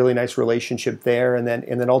had a really nice relationship there. And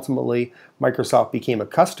then ultimately, Microsoft became a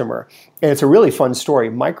customer. And it's a really fun story.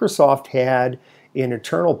 Microsoft had an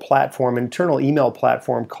internal email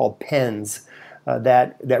platform called Pens.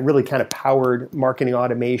 That really kind of powered marketing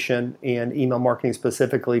automation and email marketing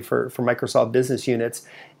specifically for Microsoft business units.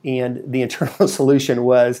 And the internal solution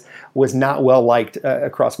was not well liked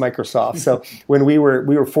across Microsoft. So when we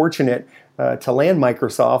were fortunate to land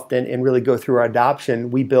Microsoft and really go through our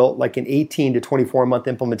adoption, we built like an 18 to 24 month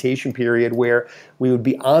implementation period where we would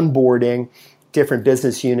be onboarding different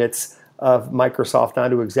business units of Microsoft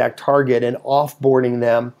onto ExactTarget and offboarding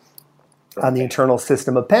them on the internal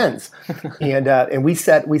system of Pens, and we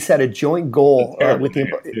set a joint goal with the.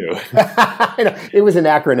 It was an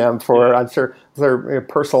acronym for I'm sure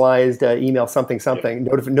personalized email something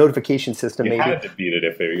notification system. You maybe had to beat it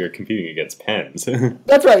if you're competing against Pens.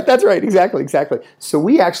 That's right. Exactly. So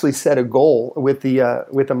we actually set a goal with the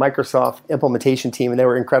Microsoft implementation team, and they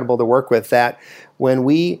were incredible to work with. That when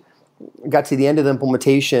we got to the end of the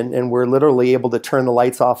implementation and we're literally able to turn the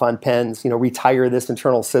lights off on Pens, retire this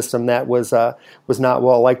internal system that was not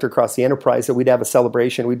well liked across the enterprise, that we'd have a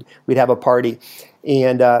celebration, we'd have a party,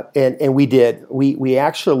 and we did. We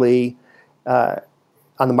actually on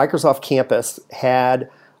the Microsoft campus had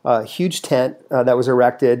a huge tent that was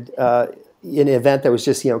erected in an event that was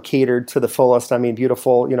just catered to the fullest. I mean,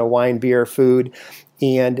 beautiful wine, beer, food,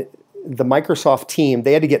 and the Microsoft team,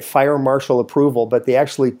 they had to get fire marshal approval, but they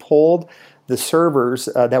actually pulled the servers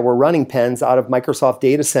that were running Pens out of Microsoft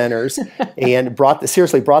data centers and brought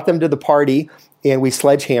them to the party, and we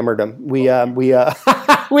sledgehammered them. We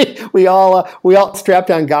all strapped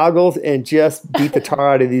on goggles and just beat the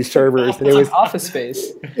tar out of these servers. And it was office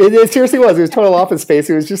space. It seriously was. It was total office space.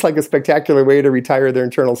 It was just like a spectacular way to retire their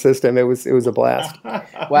internal system. It was a blast.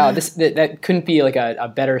 Wow, that couldn't be like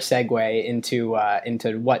a better segue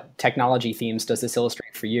into what technology themes does this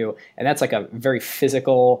illustrate for you? And that's like a very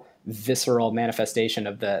physical, visceral manifestation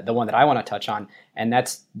of the one that I want to touch on, and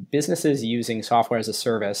that's businesses using software as a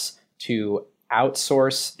service to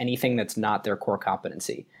outsource anything that's not their core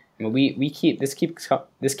competency. I mean, this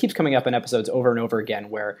keeps coming up in episodes over and over again,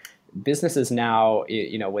 where businesses now,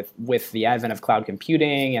 with the advent of cloud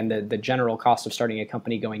computing and the general cost of starting a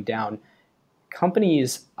company going down,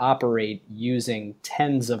 companies operate using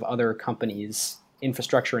tens of other companies'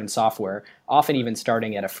 infrastructure and software, often even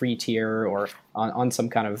starting at a free tier or on some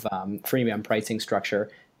kind of freemium pricing structure.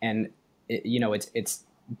 And it's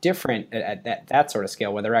different at that sort of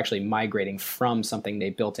scale where they're actually migrating from something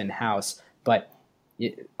they built in-house. But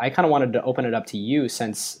I kind of wanted to open it up to you,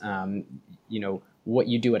 since what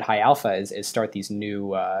you do at High Alpha is start these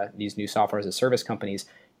new software as a service companies.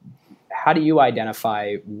 How do you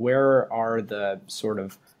identify where are the sort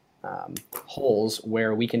of holes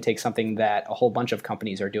where we can take something that a whole bunch of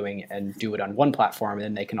companies are doing and do it on one platform, and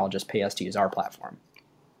then they can all just pay us to use our platform?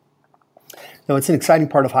 No, it's an exciting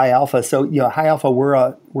part of High Alpha. So, High Alpha, we're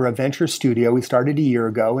a venture studio. We started a year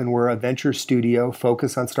ago, and we're a venture studio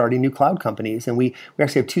focused on starting new cloud companies. And we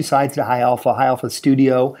actually have two sides to High Alpha. High Alpha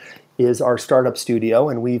Studio is our startup studio,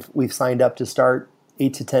 and we've signed up to start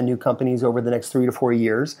 8 to 10 new companies over the next 3 to 4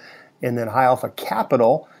 years. And then High Alpha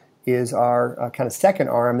Capital is our kind of second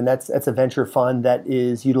arm, and that's a venture fund that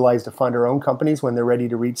is utilized to fund our own companies when they're ready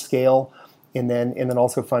to reach scale, and then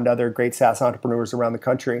also fund other great SaaS entrepreneurs around the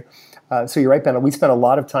country. So you're right, Ben. We spent a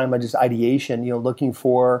lot of time on just ideation, looking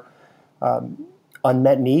for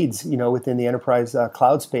unmet needs, within the enterprise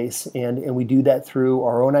cloud space, and we do that through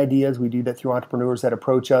our own ideas. We do that through entrepreneurs that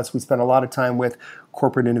approach us. We spend a lot of time with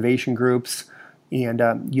corporate innovation groups and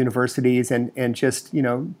universities and just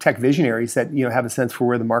tech visionaries that have a sense for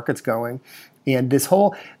where the market's going. And this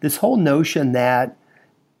whole notion that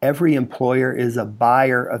every employer is a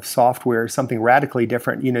buyer of software is something radically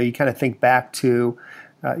different. You kind of think back to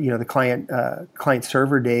the client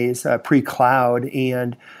server days pre-cloud,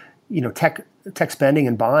 and tech spending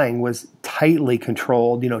and buying was tightly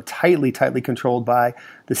controlled, tightly controlled by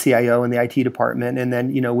the CIO and the IT department. And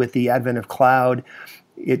then with the advent of cloud,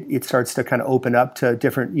 it starts to kind of open up to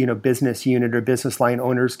different, business unit or business line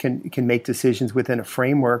owners can make decisions within a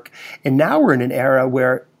framework. And now we're in an era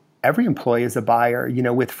where every employee is a buyer,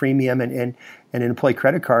 with freemium and an employee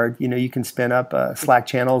credit card. You can spin up Slack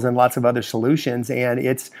channels and lots of other solutions, and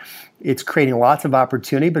it's creating lots of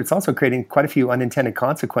opportunity, but it's also creating quite a few unintended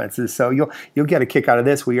consequences. So you'll get a kick out of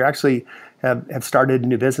this. We actually have started a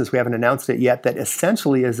new business. We haven't announced it yet. That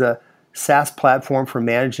essentially is a SaaS platform for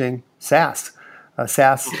managing SaaS.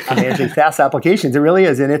 SaaS for managing SaaS applications. It really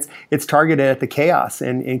is, and it's targeted at the chaos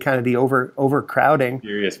and kind of the overcrowding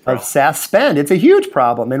of SaaS spend. It's a huge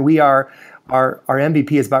problem, and our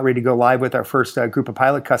MVP is about ready to go live with our first group of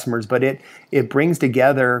pilot customers. But it brings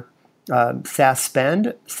together SaaS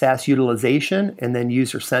spend, SaaS utilization, and then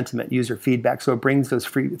user sentiment, user feedback. So it brings those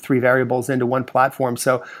three variables into one platform,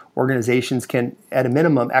 so organizations can, at a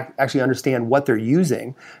minimum, actually understand what they're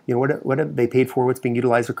using. You know, what have they paid for? What's being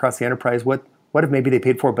utilized across the enterprise? What have maybe they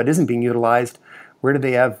paid for but isn't being utilized? Where do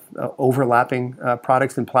they have overlapping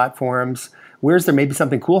products and platforms? Where's there maybe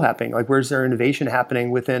something cool happening? Like, where's there innovation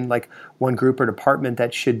happening within like one group or department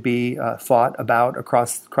that should be thought about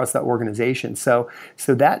across that organization? So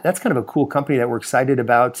that's kind of a cool company that we're excited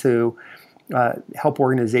about to help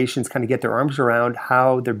organizations kind of get their arms around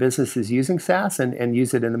how their business is using SaaS and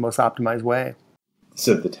use it in the most optimized way.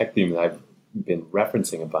 So the tech theme that I've been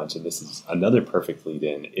referencing a bunch, and this is another perfect lead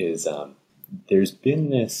in, is there's been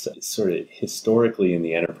this sort of historically in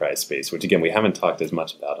the enterprise space, which again, we haven't talked as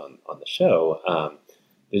much about on the show.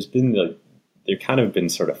 There's been there kind of been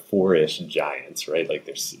sort of four-ish giants, right? Like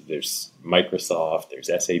there's Microsoft, there's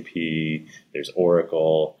SAP, there's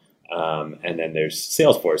Oracle, and then there's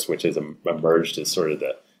Salesforce, which has emerged as sort of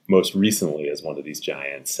the most recently as one of these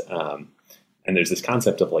giants. And there's this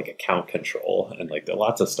concept of like account control, and like there are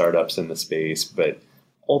lots of startups in the space, but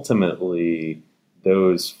ultimately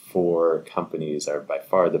those four companies are by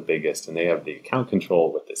far the biggest, and they have the account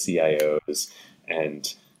control with the CIOs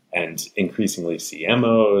and increasingly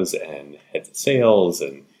CMOs and heads of sales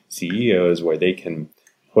and CEOs, where they can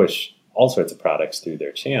push all sorts of products through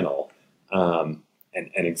their channel. And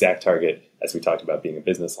ExactTarget, as we talked about being a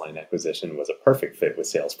business line acquisition, was a perfect fit with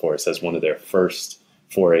Salesforce as one of their first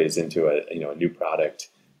forays into a new product,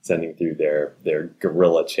 sending through their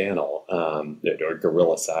guerrilla channel, or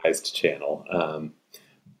guerrilla-sized channel.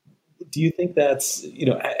 Do you think that's,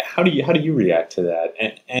 how do you react to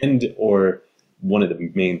that? And or one of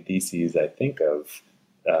the main theses I think of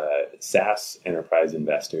SaaS enterprise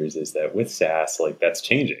investors is that with SaaS, like that's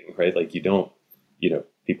changing, right? Like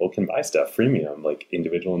people can buy stuff freemium, like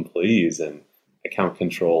individual employees, and account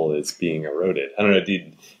control is being eroded. I don't know.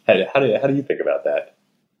 How do you think about that?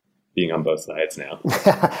 Being on both sides now.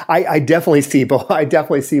 I definitely see both. I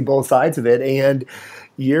definitely see both sides of it, and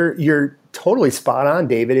you're totally spot on,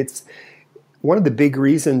 David. It's one of the big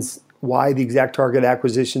reasons why the ExactTarget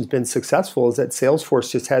acquisition's been successful is that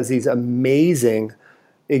Salesforce just has these amazing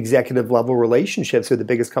executive level relationships with the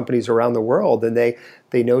biggest companies around the world, and they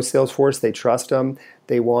know Salesforce, they trust them,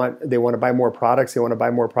 they want to buy more products, they want to buy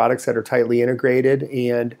more products that are tightly integrated.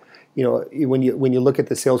 And when you look at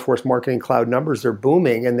the Salesforce Marketing Cloud numbers, they're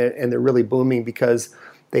booming, and they're really booming because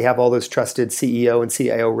they have all those trusted CEO and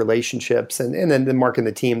CIO relationships, and then Mark and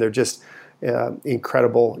the team, they're just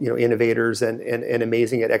incredible, innovators and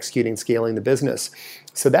amazing at executing, scaling the business.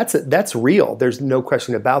 So that's real. There's no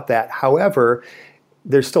question about that. However,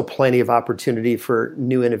 there's still plenty of opportunity for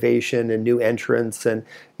new innovation and new entrants, and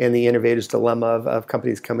the innovator's dilemma of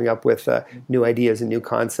companies coming up with new ideas and new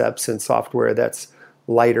concepts and software that's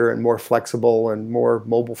lighter and more flexible and more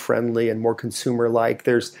mobile friendly and more consumer like.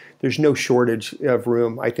 There's no shortage of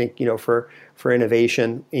room, I think, for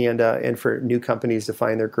innovation and for new companies to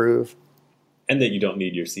find their groove. And that you don't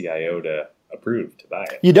need your CIO to approve to buy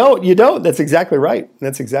it. You don't. That's exactly right.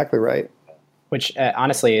 Which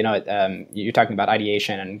honestly, you're talking about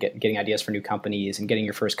ideation and getting ideas for new companies and getting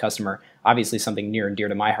your first customer. Obviously, something near and dear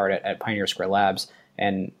to my heart at Pioneer Square Labs.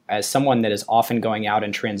 And as someone that is often going out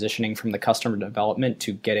and transitioning from the customer development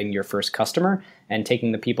to getting your first customer and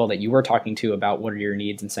taking the people that you were talking to about what are your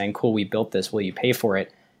needs and saying, cool, we built this, will you pay for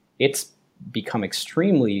it? It's become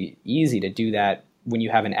extremely easy to do that when you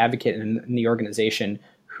have an advocate in the organization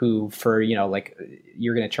who, for, you're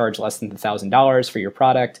going to charge less than $1,000 for your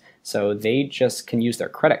product. So they just can use their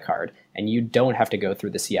credit card and you don't have to go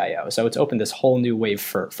through the CIO. So it's opened this whole new wave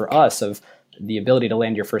for us of the ability to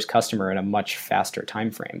land your first customer in a much faster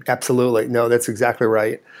time frame. Absolutely. No, that's exactly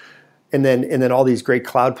right. And then all these great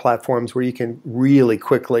cloud platforms where you can really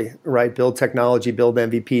quickly, right, build technology, build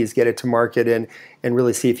MVPs, get it to market, and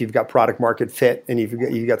really see if you've got product market fit and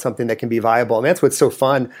you've got something that can be viable. And that's what's so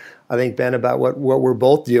fun, I think, Ben, about what we're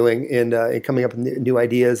both doing in coming up with new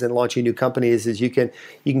ideas and launching new companies is you can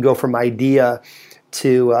go from idea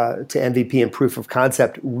to MVP and proof of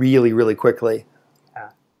concept really, really quickly.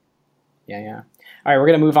 Yeah. All right, we're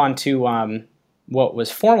going to move on to what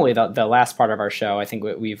was formerly the last part of our show. I think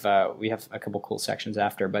we have a couple cool sections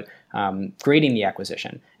after, but grading the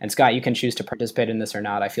acquisition. And Scott, you can choose to participate in this or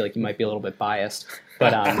not. I feel like you might be a little bit biased,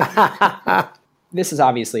 but this is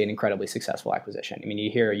obviously an incredibly successful acquisition. I mean, you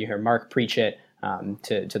hear Mark preach it.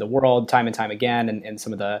 to the world time and time again, and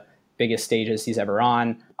some of the biggest stages he's ever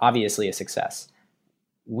on. Obviously a success.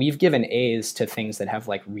 We've given A's to things that have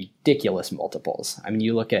like ridiculous multiples. I mean,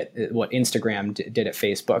 you look at what Instagram did at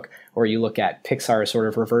Facebook, or you look at Pixar's sort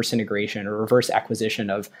of reverse integration or reverse acquisition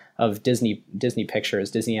of Disney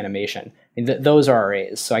Pictures, Disney Animation. I mean, those are our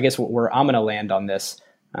A's. So I guess where I'm going to land on this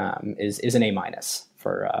is an A-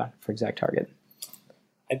 for ExactTarget.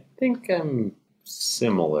 I think I'm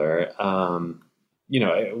similar.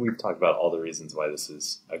 We've talked about all the reasons why this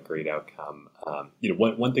is a great outcome.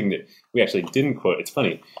 One thing that we actually didn't quote, it's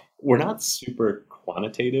funny, we're not super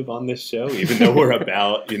quantitative on this show, even though we're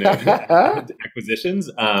about, acquisitions.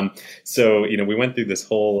 So we went through this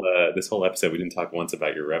whole episode. We didn't talk once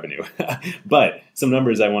about your revenue, but some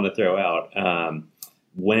numbers I want to throw out.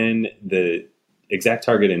 When the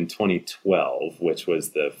ExactTarget in 2012, which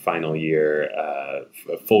was the final year, a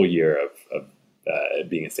full year of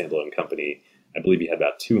being a standalone company, I believe you had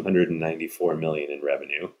about $294 million in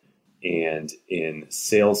revenue. And in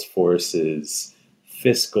Salesforce's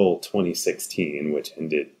fiscal 2016, which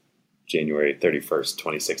ended January 31st,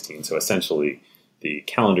 2016, so essentially the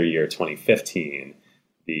calendar year 2015,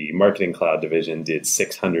 the Marketing Cloud division did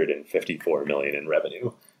 $654 million in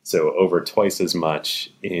revenue. So over twice as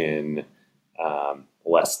much in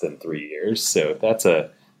less than 3 years. So that's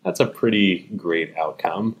a pretty great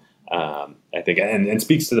outcome. I think, and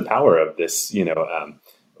speaks to the power of this, there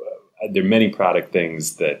are many product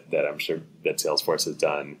things that I'm sure that Salesforce has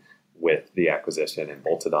done with the acquisition and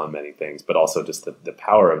bolted on many things, but also just the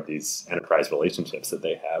power of these enterprise relationships that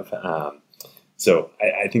they have. So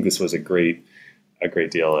I think this was a great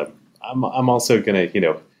deal. I'm also going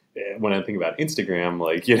to, when I think about Instagram,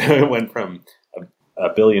 it went from a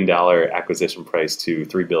 $1 billion acquisition price to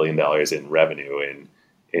 $3 billion in revenue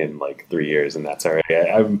in like 3 years, and that's all right.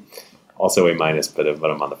 I'm also A-, but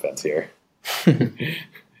I'm on the fence here.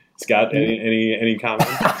 Scott, any comments?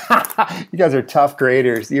 You guys are tough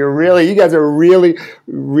graders. You guys are really,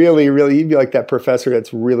 you'd be like that professor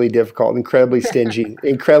that's really difficult, incredibly stingy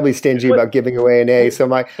about giving away an A. So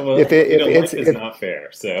life is not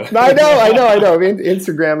fair. So I know.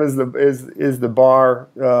 Instagram is the bar.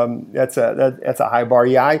 That's a high bar.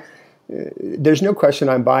 Yeah, there's no question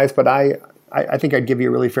I'm biased, but I think I'd give you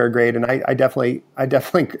a really fair grade, and I definitely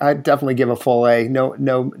give a full A.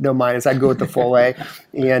 No minus. I'd go with the full A,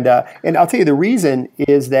 and I'll tell you the reason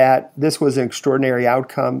is that this was an extraordinary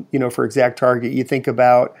outcome. For ExactTarget, you think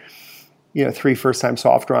about 3 first-time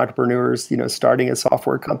software entrepreneurs, starting a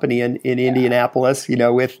software company in Indianapolis,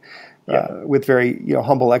 with very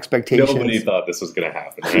humble expectations. Nobody thought this was going to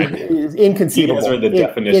happen, right? Inconceivable. You guys are the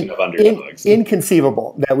definition of underdogs.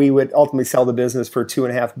 Inconceivable that we would ultimately sell the business for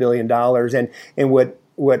 $2.5 billion. And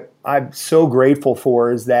what I'm so grateful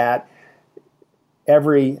for is that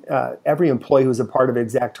every employee who was a part of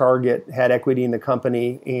ExactTarget had equity in the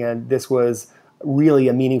company, and this was really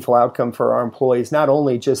a meaningful outcome for our employees. Not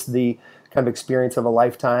only just the kind of experience of a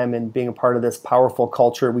lifetime and being a part of this powerful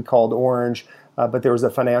culture we called Orange, but there was a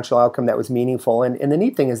financial outcome that was meaningful. And the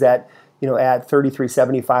neat thing is that, at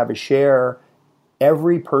 $33.75 a share,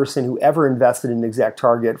 every person who ever invested in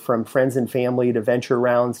ExactTarget, from friends and family to venture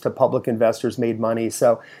rounds to public investors, made money.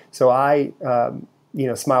 So I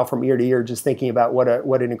smile from ear to ear just thinking about what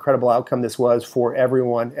an incredible outcome this was for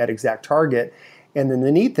everyone at ExactTarget. And then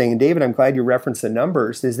the neat thing, and David, I'm glad you referenced the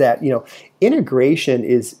numbers, is that integration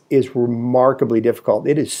is remarkably difficult.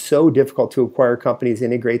 It is so difficult to acquire companies,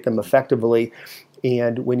 integrate them effectively.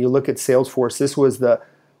 And when you look at Salesforce, this was the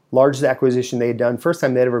largest acquisition they had done, first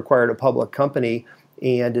time they'd ever acquired a public company,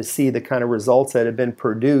 and to see the kind of results that had been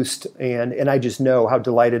produced. And I just know how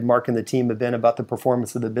delighted Mark and the team have been about the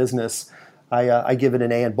performance of the business. I give it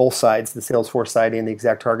an A on both sides, the Salesforce side and the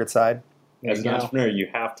ExactTarget side. As an entrepreneur, you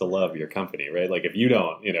have to love your company, right? Like if you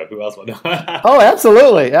don't, who else would? Oh,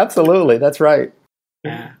 absolutely. That's right.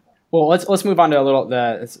 Well, let's move on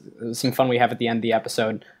to some fun we have at the end of the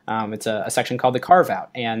episode. It's a section called the Carve Out,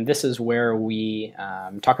 and this is where we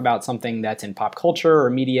talk about something that's in pop culture or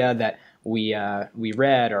media that we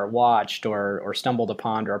read or watched or stumbled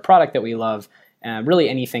upon, or a product that we love. Really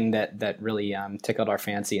anything that really tickled our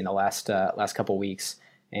fancy in the last couple weeks.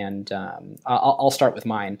 And I'll start with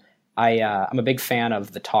mine. I'm a big fan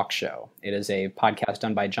of The Talk Show. It is a podcast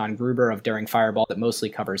done by John Gruber of Daring Fireball that mostly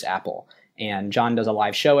covers Apple. And John does a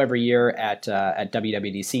live show every year at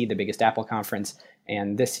WWDC, the biggest Apple conference.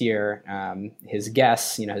 And this year, his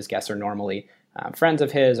guests are normally friends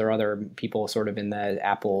of his or other people sort of in the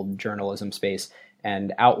Apple journalism space.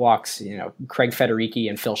 And out walks, Craig Federighi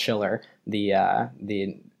and Phil Schiller,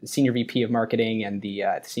 the senior VP of marketing and the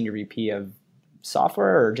senior VP of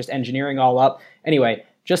software or just engineering all up. Anyway,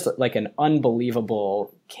 just like an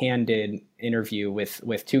unbelievable, candid interview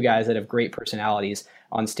with two guys that have great personalities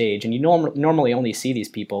on stage. And you normally only see these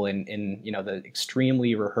people in the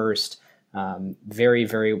extremely rehearsed, very,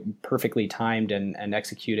 very perfectly timed and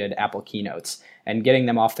executed Apple keynotes, and getting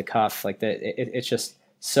them off the cuff it's just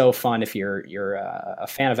so fun if you're a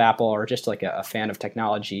fan of Apple or just like a fan of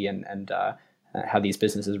technology and how these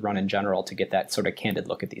businesses run in general, to get that sort of candid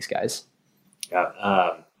look at these guys.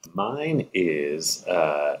 Yeah, mine is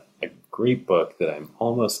a great book that I'm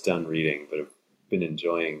almost done reading, but have been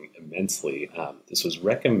enjoying immensely. This was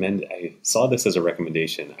recommended. I saw this as a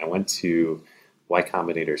recommendation. I went to Y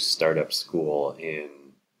Combinator's startup school in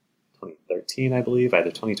 2013, I believe,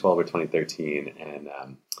 either 2012 or 2013, and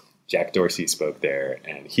Jack Dorsey spoke there,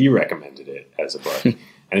 and he recommended it as a book. And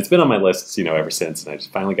it's been on my list, ever since, and I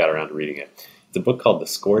just finally got around to reading it. It's a book called The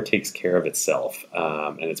Score Takes Care of Itself,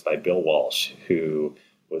 and it's by Bill Walsh, who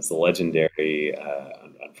was the legendary,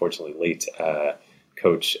 unfortunately late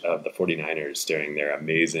coach of the 49ers during their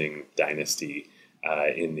amazing dynasty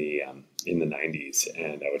in the 90s,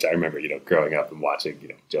 and which I remember, growing up and watching,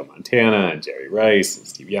 Joe Montana and Jerry Rice and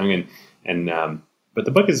Steve Young, but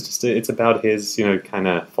the book is just, it's about his, kind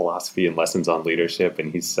of philosophy and lessons on leadership,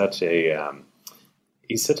 and he's such an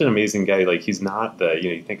amazing guy. Like, he's not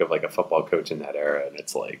you think of like a football coach in that era, and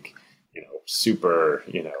it's like, super,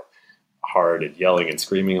 hard and yelling and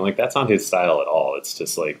screaming. Like, that's not his style at all. It's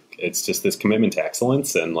just this commitment to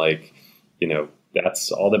excellence, and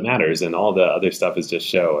that's all that matters, and all the other stuff is just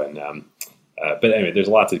show. And but anyway, there's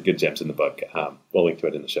lots of good gems in the book. We'll link to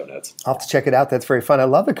it in the show notes. I'll have to check it out. That's very fun. I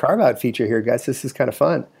love the carve-out feature here, guys. This is kind of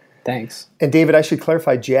fun. Thanks. And David, I should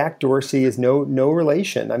clarify, Jack Dorsey is no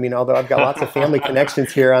relation. I mean, although I've got lots of family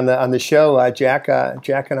connections here on the show, Jack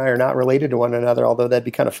and I are not related to one another, although that'd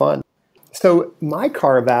be kind of fun. So my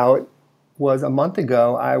carve-out was a month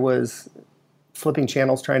ago. I was flipping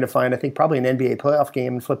channels trying to find, I think, probably an NBA playoff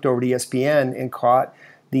game, and flipped over to ESPN and caught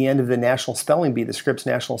the end of the National Spelling Bee, the Scripps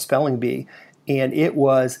National Spelling Bee, and it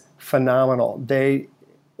was phenomenal. The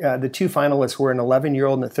two finalists were an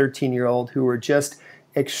 11-year-old and a 13-year-old who were just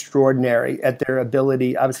extraordinary at their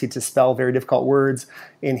ability, obviously, to spell very difficult words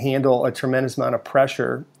and handle a tremendous amount of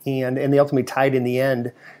pressure, and they ultimately tied in the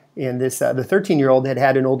end. And this, the 13-year-old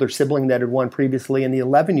had an older sibling that had won previously, and the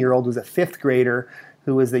 11-year-old was a fifth grader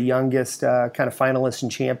who was the youngest kind of finalist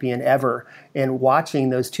and champion ever. And watching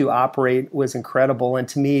those two operate was incredible. And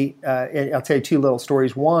to me, and I'll tell you two little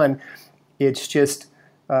stories. One, it's just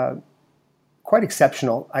quite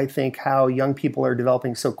exceptional, I think, how young people are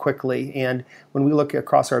developing so quickly. And when we look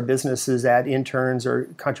across our businesses at interns or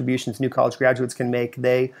contributions new college graduates can make,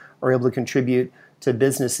 they are able to contribute to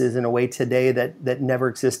businesses in a way today that never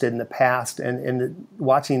existed in the past. And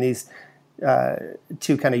watching these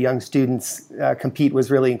two kind of young students compete was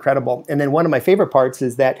really incredible. And then one of my favorite parts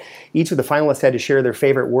is that each of the finalists had to share their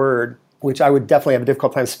favorite word, which I would definitely have a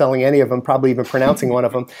difficult time spelling any of them, probably even pronouncing one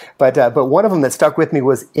of them. But one of them that stuck with me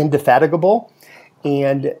was indefatigable.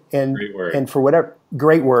 And for whatever,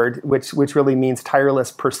 great word, which really means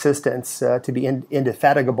tireless persistence, to be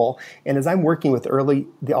indefatigable. And as I'm working with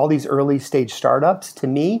all these early stage startups, to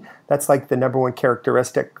me, that's like the number one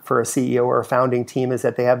characteristic for a CEO or a founding team, is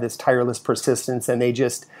that they have this tireless persistence, and they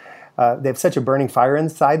just they have such a burning fire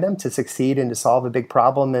inside them to succeed and to solve a big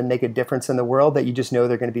problem and make a difference in the world, that you just know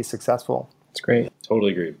they're going to be successful. That's great.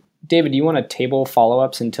 Totally agree. David, do you want to table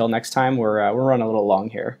follow-ups until next time? We're running a little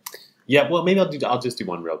long here. Yeah, well, maybe I'll just do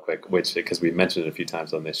one real quick, which, because we've mentioned it a few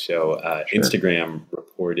times on this show, sure. Instagram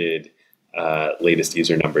reported latest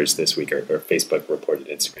user numbers this week, or Facebook reported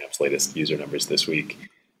Instagram's latest user numbers this week.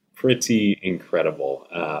 Pretty incredible.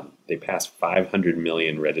 They passed 500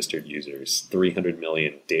 million registered users, 300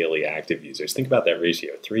 million daily active users. Think about that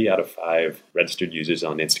ratio. 3 out of 5 registered users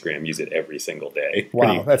on Instagram use it every single day.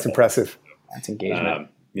 Wow, that's impressive. That's engagement.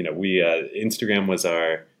 Instagram was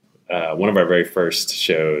one of our very first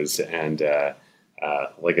shows, and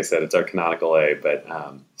like I said, it's our canonical A, but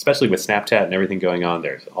especially with Snapchat and everything going on,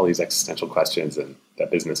 there's all these existential questions, and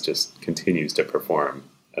that business just continues to perform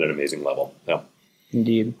at an amazing level. So,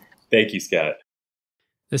 indeed. Thank you, Scott.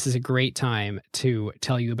 This is a great time to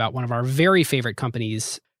tell you about one of our very favorite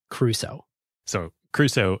companies, Crusoe. So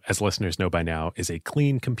Crusoe, as listeners know by now, is a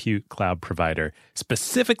clean compute cloud provider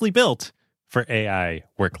specifically built for AI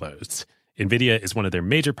workloads. NVIDIA is one of their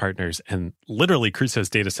major partners, and literally Crusoe's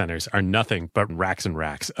data centers are nothing but racks and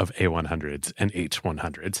racks of A100s and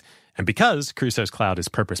H100s. And because Crusoe's cloud is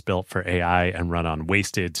purpose-built for AI and run on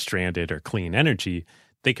wasted, stranded, or clean energy,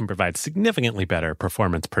 they can provide significantly better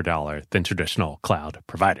performance per dollar than traditional cloud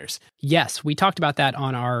providers. Yes, we talked about that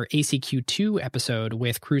on our ACQ2 episode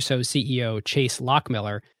with Crusoe CEO Chase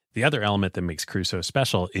Lockmiller. The other element that makes Crusoe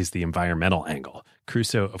special is the environmental angle.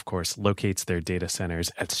 Crusoe, of course, locates their data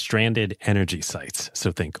centers at stranded energy sites.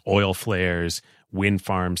 So think oil flares, wind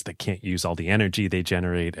farms that can't use all the energy they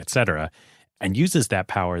generate, etc., and uses that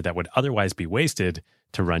power that would otherwise be wasted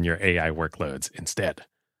to run your AI workloads instead.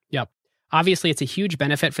 Yep. Obviously, it's a huge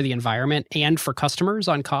benefit for the environment and for customers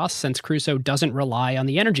on costs since Crusoe doesn't rely on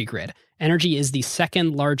the energy grid. Energy is the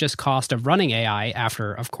second largest cost of running AI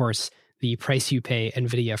after, of course, the price you pay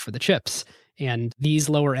NVIDIA for the chips. And these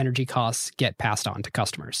lower energy costs get passed on to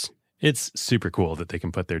customers. It's super cool that they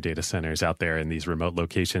can put their data centers out there in these remote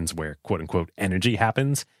locations where, quote unquote, energy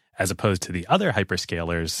happens, as opposed to the other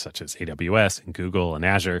hyperscalers such as AWS and Google and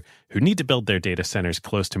Azure, who need to build their data centers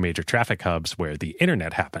close to major traffic hubs where the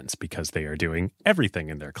internet happens because they are doing everything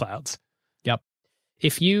in their clouds. Yep.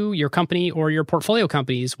 If you, your company, or your portfolio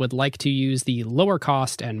companies would like to use the lower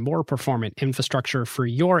cost and more performant infrastructure for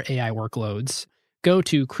your AI workloads, go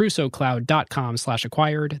to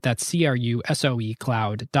crusoecloud.com/acquired. That's CRUSOE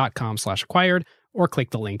cloud.com/acquired, or click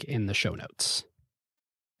the link in the show notes.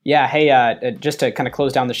 Yeah, hey, just to kind of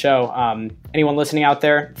close down the show, anyone listening out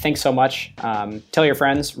there, thanks so much. Tell your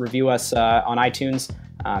friends, review us on iTunes,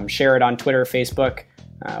 share it on Twitter, Facebook,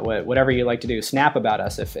 whatever you like to do. Snap about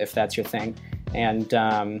us if that's your thing. And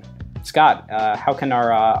Scott, how can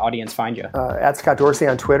our audience find you? At Scott Dorsey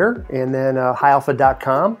on Twitter, and then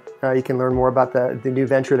hialpha.com. You can learn more about the new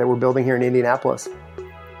venture that we're building here in Indianapolis.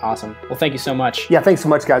 Awesome. Well, thank you so much. Yeah, thanks so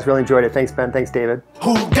much, guys. Really enjoyed it. Thanks, Ben. Thanks, David.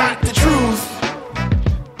 Who got the truth?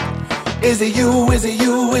 Is it you? Is it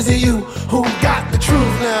you? Is it you? Who got the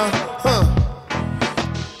truth now?